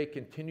would say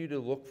continue to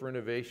look for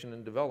innovation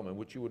and development,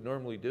 which you would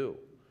normally do.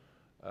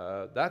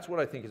 That's what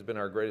I think has been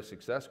our greatest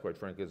success, quite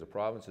frankly, as a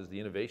province, is the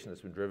innovation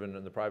that's been driven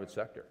in the private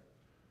sector.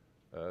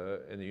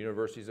 And the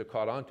universities have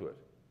caught on to it.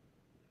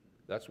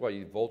 That's why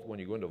when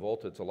you go into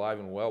Volta, it's alive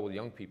and well with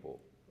young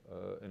people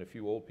and a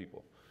few old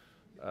people.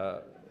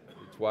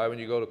 It's why when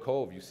you go to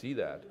Cove, you see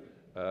that.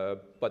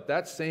 But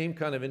that same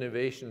kind of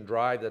innovation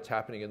drive that's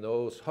happening in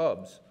those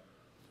hubs,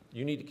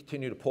 you need to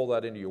continue to pull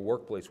that into your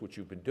workplace, which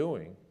you've been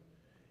doing,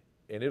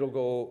 and it'll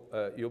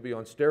go, you'll be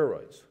on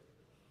steroids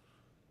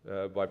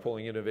by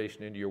pulling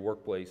innovation into your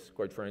workplace,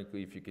 quite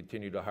frankly, if you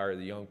continue to hire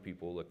the young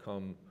people that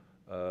come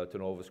to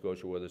Nova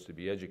Scotia, whether it's to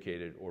be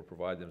educated or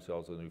provide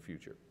themselves a new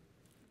future.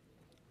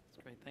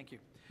 That's great, thank you.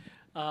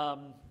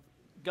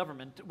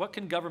 Government, what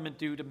can government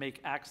do to make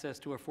access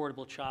to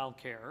affordable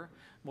childcare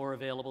more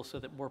available so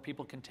that more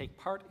people can take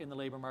part in the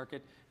labor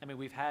market? I mean,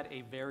 we've had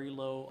a very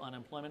low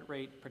unemployment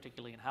rate,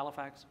 particularly in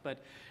Halifax,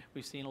 but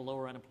we've seen a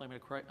lower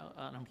unemployment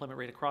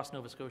rate across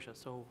Nova Scotia.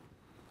 So,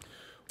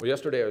 well,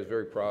 yesterday I was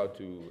very proud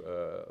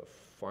to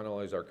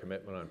finalize our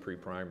commitment on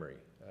pre-primary,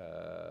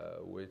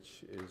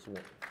 which is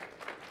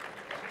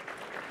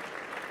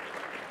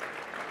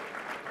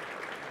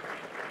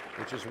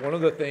one of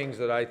the things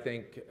that I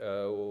think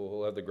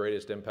will have the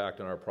greatest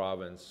impact on our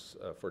province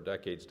for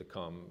decades to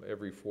come.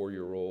 Every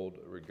 4-year-old,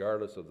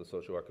 regardless of the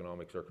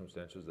socioeconomic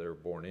circumstances they're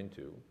born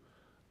into,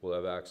 will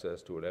have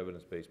access to an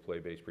evidence-based,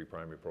 play-based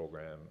pre-primary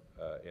program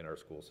in our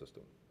school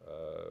system.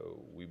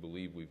 We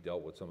believe we've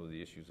dealt with some of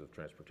the issues of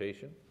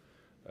transportation,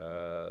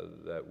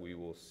 that we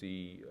will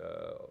see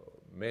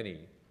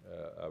many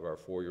of our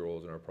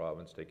 4-year-olds in our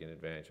province taking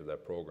advantage of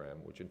that program,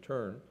 which in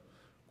turn,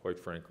 quite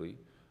frankly,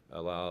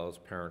 allows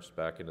parents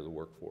back into the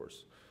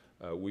workforce.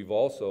 We've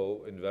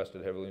also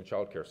invested heavily in the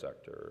childcare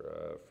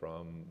sector,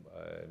 from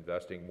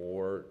investing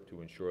more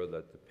to ensure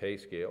that the pay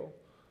scale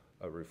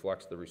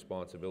reflects the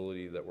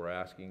responsibility that we're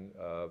asking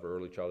of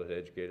early childhood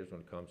educators when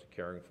it comes to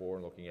caring for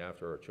and looking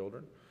after our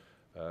children.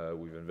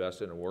 We've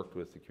invested and worked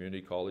with the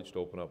community college to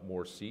open up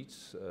more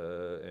seats.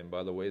 And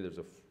by the way, there's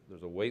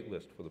a wait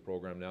list for the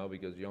program now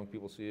because young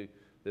people see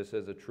this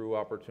as a true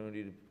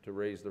opportunity to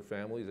raise their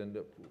families and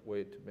a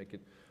way to make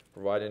it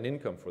provide an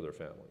income for their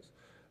families.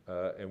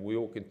 And we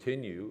will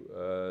continue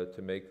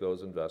to make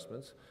those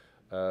investments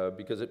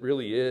because it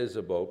really is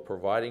about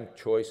providing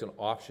choice and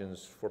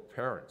options for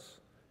parents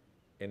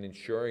and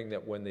ensuring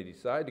that when they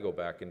decide to go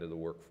back into the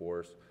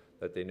workforce,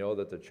 that they know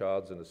that the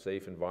child's in a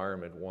safe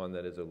environment, one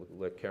that is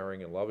a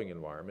caring and loving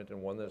environment, and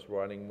one that's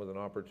providing them with an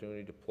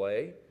opportunity to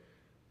play,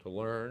 to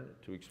learn,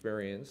 to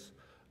experience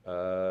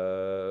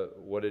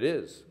what it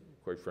is,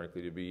 quite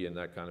frankly, to be in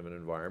that kind of an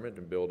environment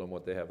and build on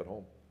what they have at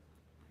home.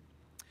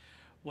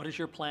 What is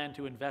your plan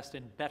to invest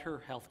in better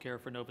healthcare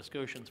for Nova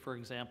Scotians? For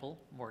example,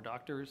 more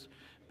doctors,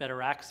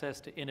 better access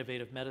to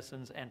innovative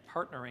medicines, and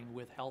partnering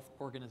with health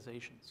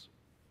organizations?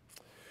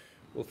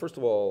 Well, first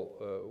of all,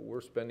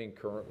 we're spending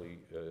currently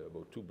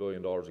about $2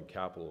 billion in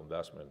capital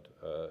investment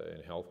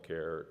in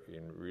healthcare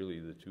in really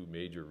the two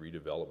major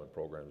redevelopment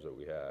programs that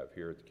we have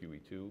here at the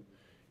QE2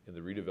 and the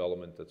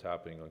redevelopment that's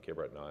happening on Cape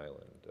Breton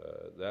Island.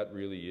 That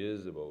really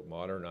is about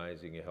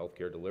modernizing a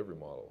healthcare delivery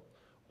model.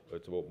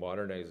 It's about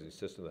modernizing the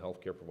system the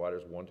healthcare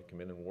providers want to come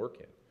in and work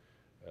in.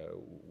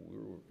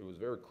 It was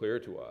very clear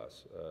to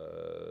us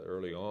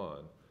early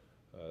on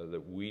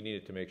that we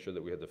needed to make sure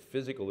that we had the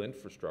physical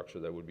infrastructure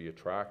that would be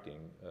attracting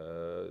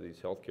these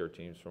healthcare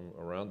teams from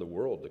around the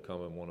world to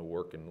come and want to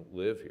work and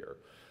live here.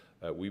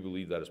 We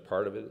believe that is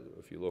part of it.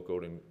 If you look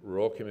out in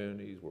rural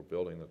communities, we're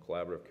building a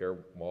collaborative care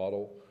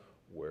model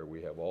where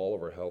we have all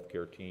of our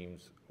healthcare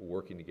teams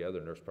working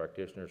together, nurse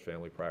practitioners,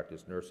 family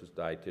practice nurses,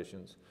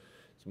 dietitians.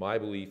 It's my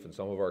belief in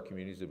some of our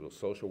communities that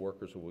social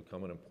workers will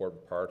become an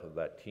important part of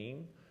that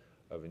team,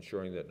 of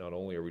ensuring that not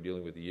only are we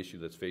dealing with the issue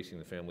that's facing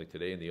the family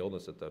today and the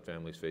illness that that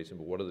family is facing,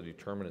 but what are the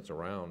determinants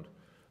around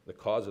the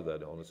cause of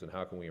that illness and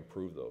how can we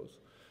improve those?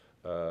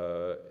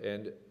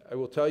 And I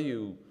will tell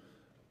you,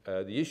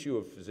 the issue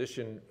of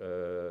physician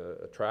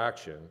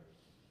attraction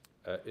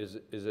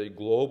is a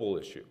global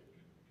issue.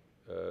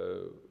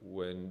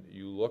 When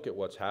you look at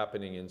what's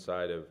happening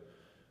inside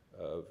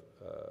of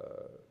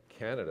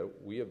Canada,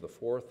 we have the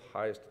 4th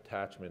highest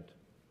attachment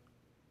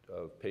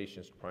of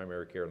patients to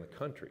primary care in the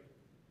country.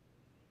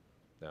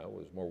 Now,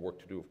 there's more work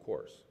to do, of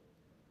course.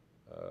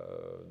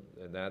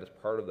 And that is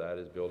part of that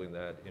is building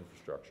that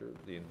infrastructure.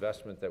 The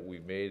investment that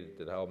we've made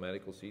at the Hull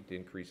Medical Seat,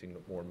 increasing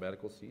more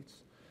medical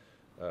seats.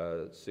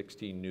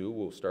 16 new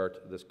will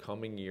start this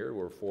coming year.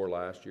 We're 4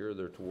 last year.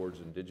 They're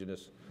towards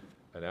Indigenous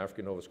and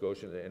African Nova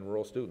Scotian and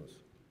rural students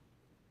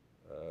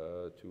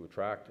to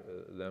attract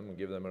them and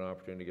give them an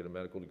opportunity to get a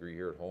medical degree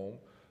here at home.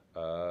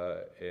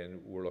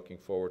 And we're looking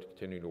forward to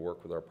continuing to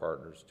work with our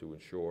partners to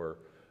ensure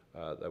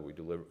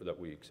that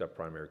we accept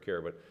primary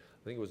care. But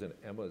I think it was in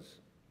Emma's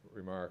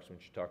remarks when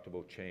she talked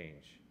about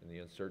change and the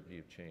uncertainty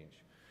of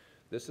change.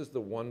 This is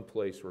the one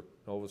place where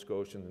Nova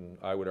Scotians, and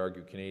I would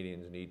argue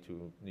Canadians, need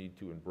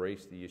to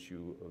embrace the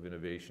issue of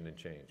innovation and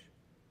change.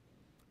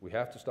 We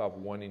have to stop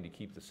wanting to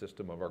keep the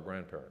system of our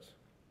grandparents.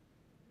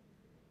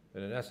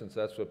 And in essence,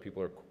 that's what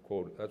people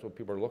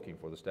are looking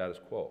for, the status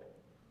quo.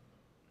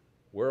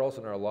 Where else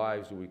in our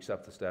lives do we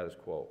accept the status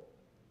quo?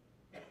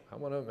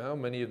 How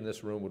many in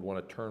this room would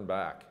want to turn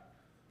back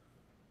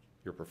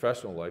your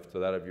professional life to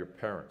that of your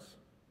parents?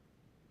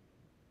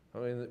 How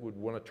many would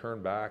want to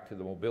turn back to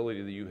the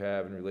mobility that you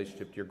have in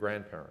relationship to your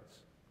grandparents?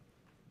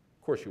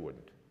 Of course you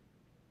wouldn't.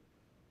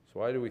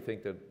 So why do we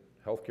think that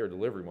healthcare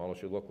delivery model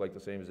should look like the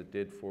same as it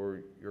did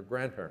for your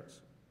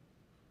grandparents?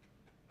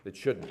 It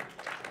shouldn't.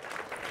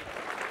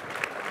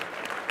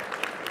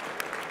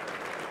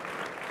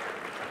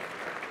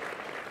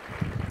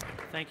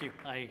 Thank you.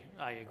 I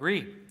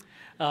agree.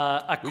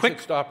 We should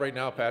stop right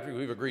now, Patrick.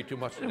 We've agreed too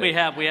much today.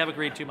 We have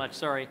agreed too much.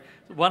 Sorry.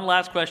 One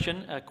last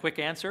question, a quick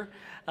answer.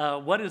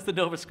 What is the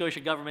Nova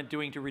Scotia government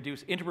doing to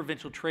reduce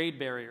interprovincial trade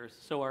barriers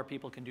so our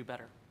people can do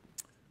better?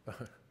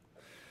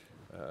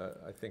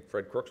 I think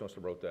Fred Crooks must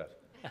have wrote that.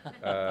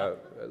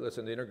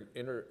 Listen,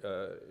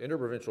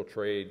 interprovincial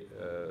trade,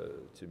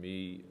 to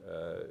me,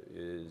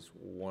 is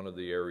one of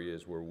the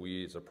areas where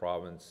we as a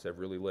province have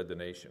really led the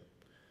nation.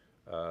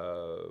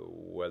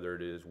 Whether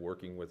it is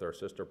working with our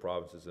sister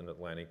provinces in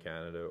Atlantic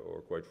Canada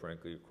or, quite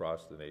frankly,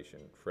 across the nation.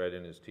 Fred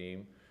and his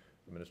team,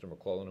 Minister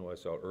McClellan, who I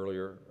saw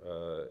earlier,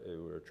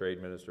 our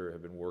trade minister,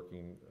 have been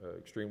working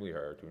extremely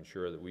hard to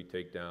ensure that we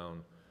take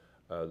down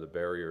the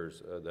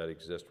barriers that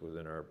exist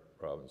within our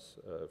province.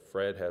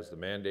 Fred has the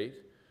mandate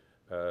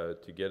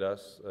to get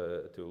us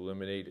to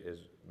eliminate as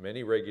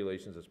many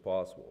regulations as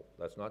possible.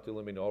 That's not to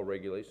eliminate all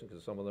regulations,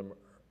 because some of them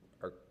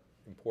are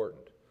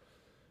important.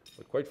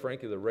 But quite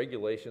frankly, the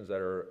regulations that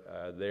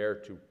are there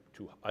to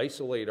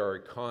isolate our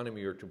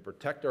economy or to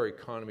protect our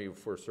economy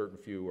for a certain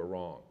few are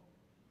wrong.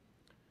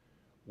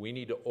 We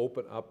need to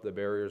open up the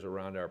barriers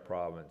around our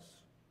province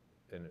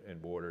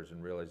and borders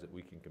and realize that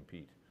we can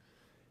compete.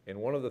 And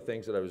one of the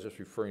things that I was just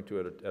referring to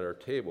at our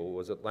table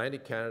was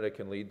Atlantic Canada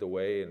can lead the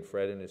way, and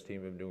Fred and his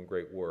team have been doing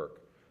great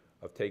work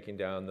of taking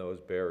down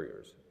those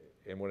barriers.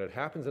 And when it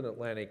happens in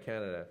Atlantic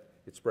Canada,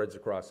 it spreads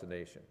across the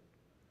nation.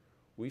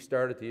 We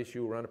started the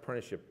issue around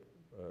apprenticeship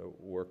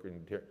work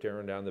and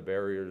tearing down the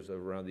barriers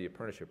around the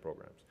apprenticeship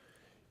programs.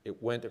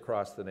 It went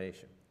across the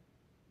nation.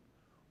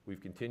 We've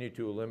continued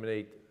to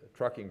eliminate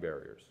trucking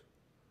barriers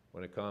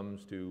when it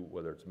comes to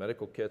whether it's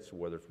medical kits,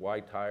 whether it's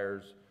wide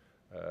tires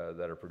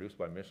that are produced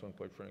by Michelin,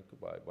 quite frankly,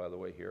 by the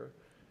way here.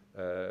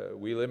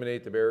 We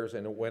eliminate the barriers,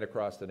 and it went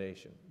across the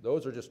nation.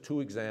 Those are just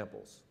two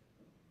examples.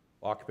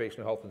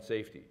 Occupational health and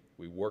safety.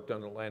 We worked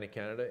on Atlantic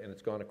Canada, and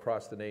it's gone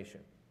across the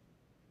nation.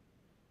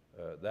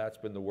 That's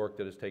been the work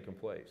that has taken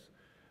place.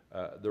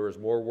 There is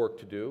more work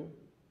to do.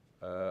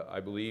 I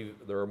believe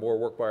there are more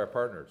work by our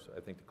partners. I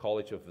think the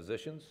College of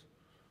Physicians,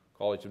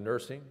 College of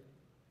Nursing,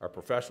 our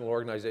professional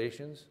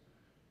organizations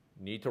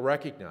need to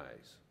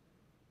recognize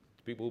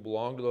the people who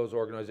belong to those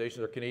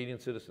organizations are Canadian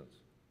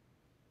citizens.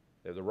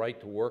 They have the right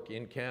to work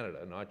in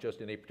Canada, not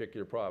just in a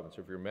particular province.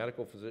 If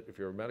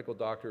you're a medical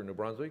doctor in New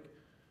Brunswick,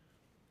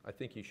 I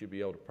think you should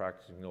be able to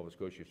practice in Nova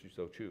Scotia if you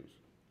so choose,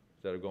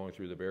 instead of going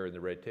through the barrier and the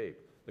red tape.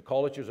 The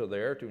colleges are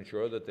there to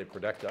ensure that they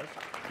protect us.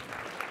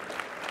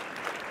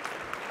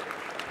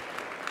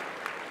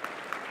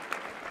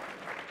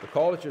 The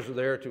colleges are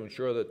there to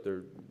ensure that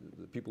the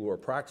people who are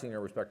practicing in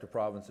our respective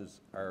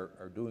provinces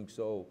are doing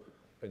so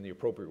in the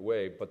appropriate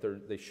way, but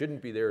they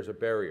shouldn't be there as a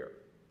barrier.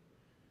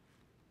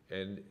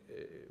 And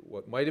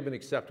what might have been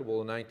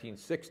acceptable in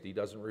 1960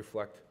 doesn't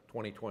reflect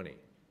 2020.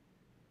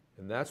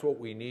 And that's what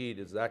we need,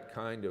 is that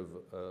kind of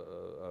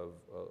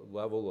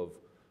level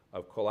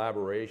of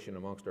collaboration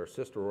amongst our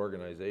sister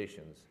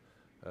organizations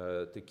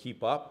to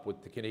keep up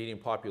with the Canadian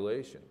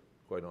population,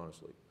 quite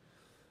honestly.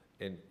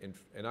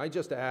 And I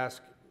just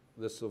ask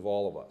this of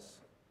all of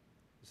us.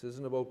 This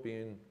isn't about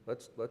being,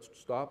 let's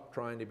stop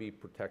trying to be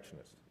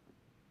protectionist.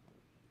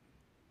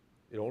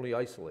 It only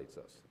isolates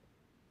us.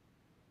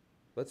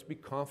 Let's be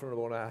confident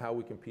about how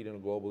we compete in a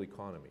global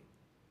economy.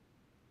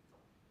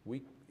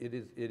 It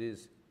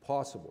is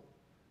possible.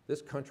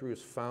 This country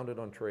was founded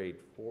on trade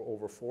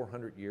over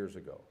 400 years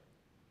ago.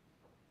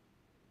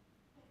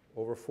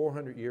 Over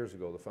 400 years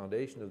ago, the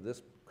foundation of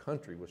this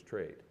country was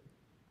trade.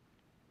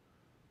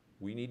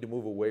 We need to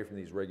move away from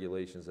these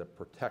regulations that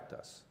protect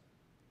us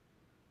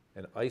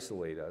and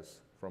isolate us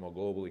from a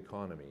global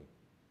economy.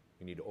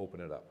 We need to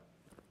open it up.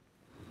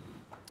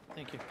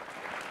 Thank you.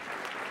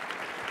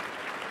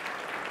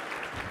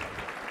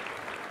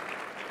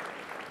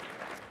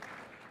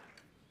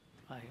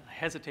 I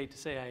hesitate to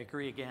say I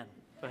agree again,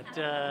 but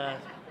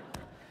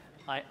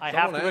I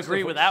have to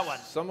agree with that one.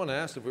 Someone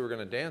asked if we were going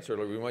to dance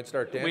earlier. We might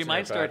start dancing. We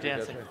might start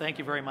Patrick. dancing. Thank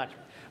you very much.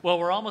 Well,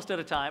 we're almost out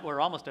of time. We're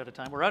almost out of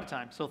time. We're out of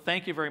time. So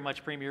thank you very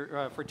much,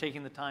 Premier, for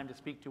taking the time to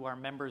speak to our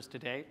members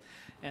today.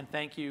 And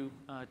thank you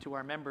to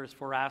our members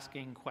for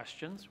asking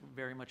questions.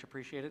 Very much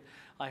appreciated.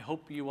 I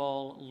hope you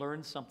all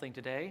learned something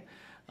today.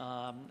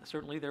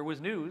 Certainly there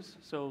was news,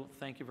 so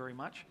thank you very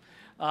much.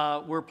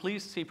 We're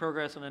pleased to see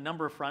progress on a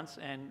number of fronts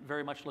and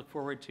very much look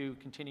forward to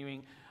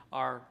continuing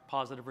our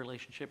positive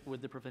relationship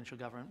with the provincial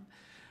government.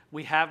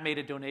 We have made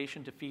a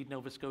donation to Feed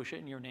Nova Scotia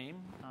in your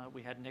name.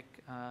 We had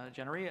Nick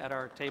Jennery at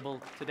our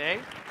table today.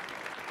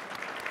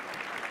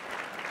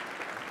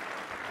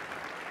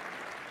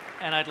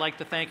 And I'd like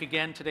to thank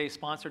again today's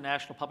sponsor,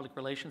 National Public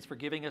Relations, for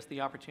giving us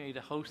the opportunity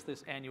to host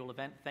this annual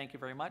event. Thank you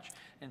very much,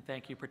 and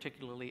thank you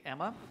particularly,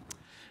 Emma.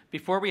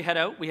 Before we head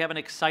out, we have an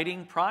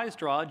exciting prize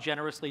draw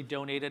generously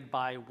donated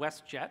by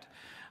WestJet.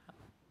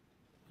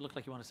 Look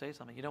like you want to say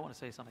something. You don't want to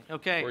say something.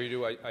 Okay. Before you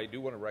do, I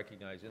do want to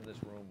recognize in this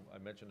room, I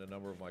mentioned a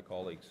number of my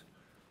colleagues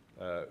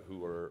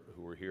who are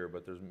here,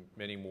 but there's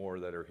many more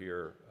that are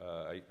here.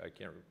 I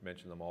can't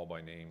mention them all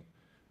by name,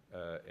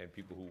 and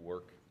people who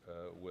work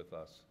with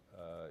us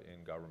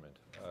in government.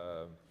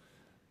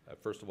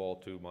 First of all,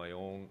 to my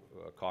own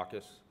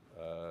caucus,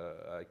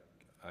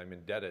 I'm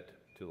indebted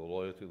to the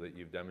loyalty that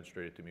you've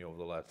demonstrated to me over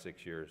the last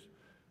 6 years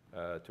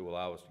to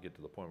allow us to get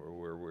to the point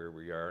where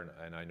we are,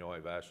 and I know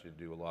I've asked you to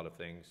do a lot of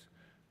things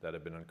that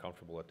have been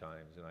uncomfortable at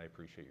times, and I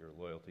appreciate your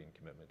loyalty and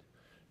commitment.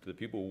 To the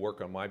people who work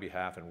on my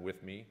behalf and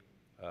with me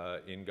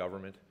in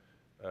government,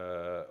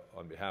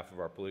 on behalf of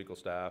our political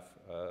staff,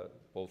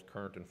 both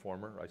current and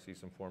former, I see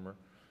some former,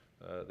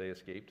 they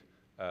escaped.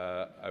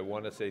 I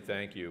want to say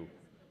thank you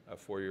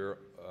for your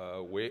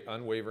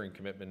unwavering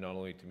commitment not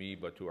only to me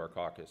but to our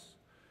caucus.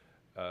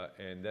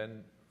 And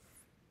then,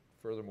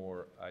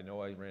 furthermore, I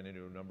know I ran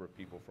into a number of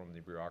people from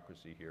the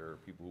bureaucracy here,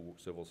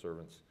 civil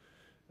servants.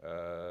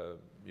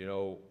 You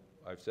know,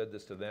 I've said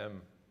this to them,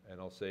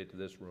 and I'll say it to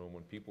this room,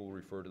 when people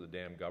refer to the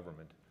damn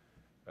government,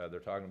 they're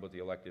talking about the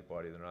elected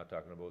body, they're not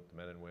talking about the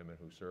men and women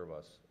who serve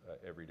us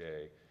every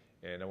day.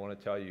 And I want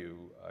to tell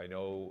you, I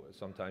know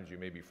sometimes you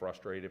may be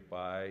frustrated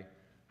by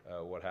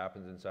what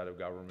happens inside of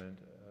government,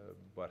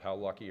 but how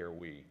lucky are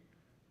we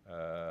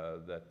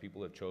that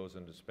people have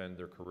chosen to spend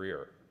their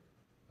career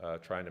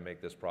trying to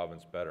make this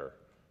province better,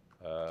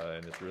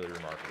 and it's really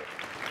remarkable.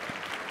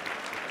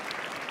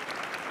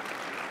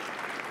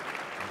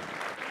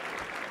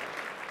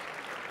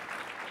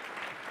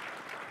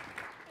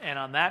 And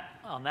on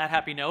that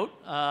happy note,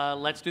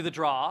 let's do the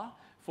draw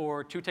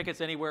for 2 tickets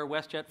anywhere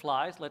WestJet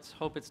flies. Let's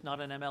hope it's not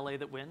an MLA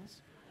that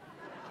wins.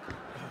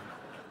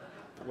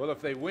 Well,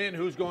 if they win,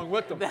 who's going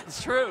with them?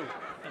 That's true.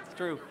 That's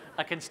true.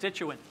 A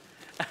constituent.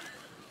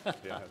 Yeah,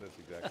 that's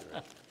exactly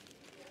right.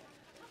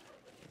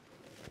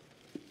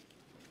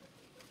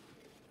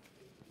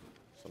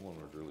 Someone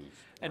was really smart.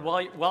 And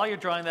while you're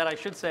drawing that, I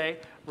should say,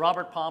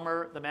 Robert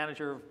Palmer, the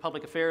manager of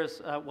public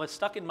affairs, was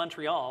stuck in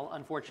Montreal,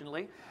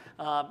 unfortunately.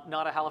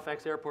 Not a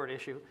Halifax airport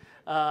issue.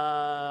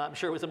 I'm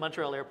sure it was a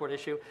Montreal airport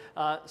issue.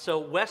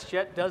 So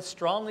WestJet does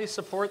strongly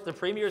support the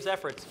Premier's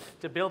efforts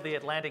to build the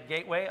Atlantic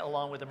Gateway,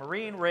 along with the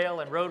marine, rail,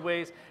 and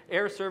roadways.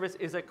 Air service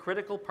is a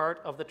critical part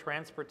of the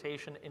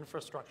transportation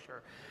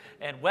infrastructure.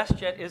 And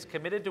WestJet is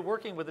committed to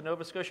working with the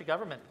Nova Scotia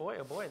government. Boy,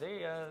 oh boy,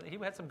 he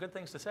had some good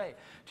things to say.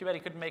 Too bad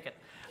he couldn't make it.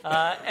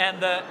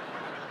 And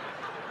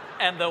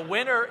the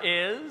winner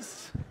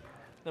is,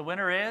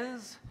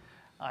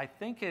 I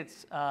think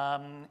it's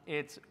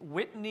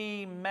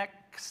Whitney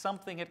Mech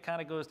something. It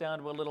kind of goes down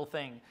to a little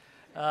thing.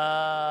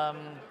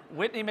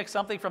 Whitney Mech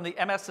something from the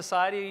MS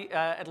Society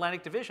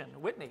Atlantic Division.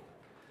 Whitney.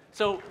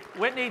 So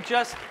Whitney,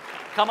 just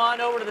come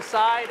on over to the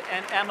side,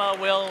 and Emma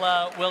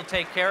will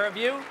take care of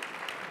you.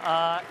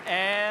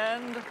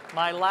 And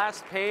my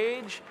last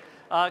page.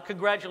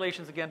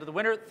 Congratulations again to the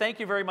winner. Thank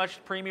you very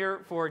much, Premier,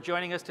 for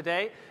joining us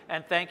today,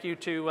 and thank you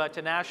to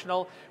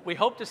National. We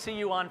hope to see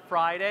you on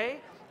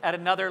Friday at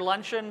another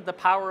luncheon, The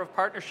Power of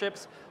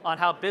Partnerships, on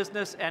how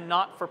business and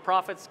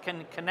not-for-profits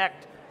can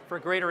connect for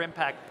greater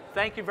impact.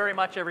 Thank you very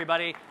much,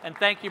 everybody, and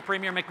thank you,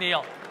 Premier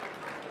McNeil.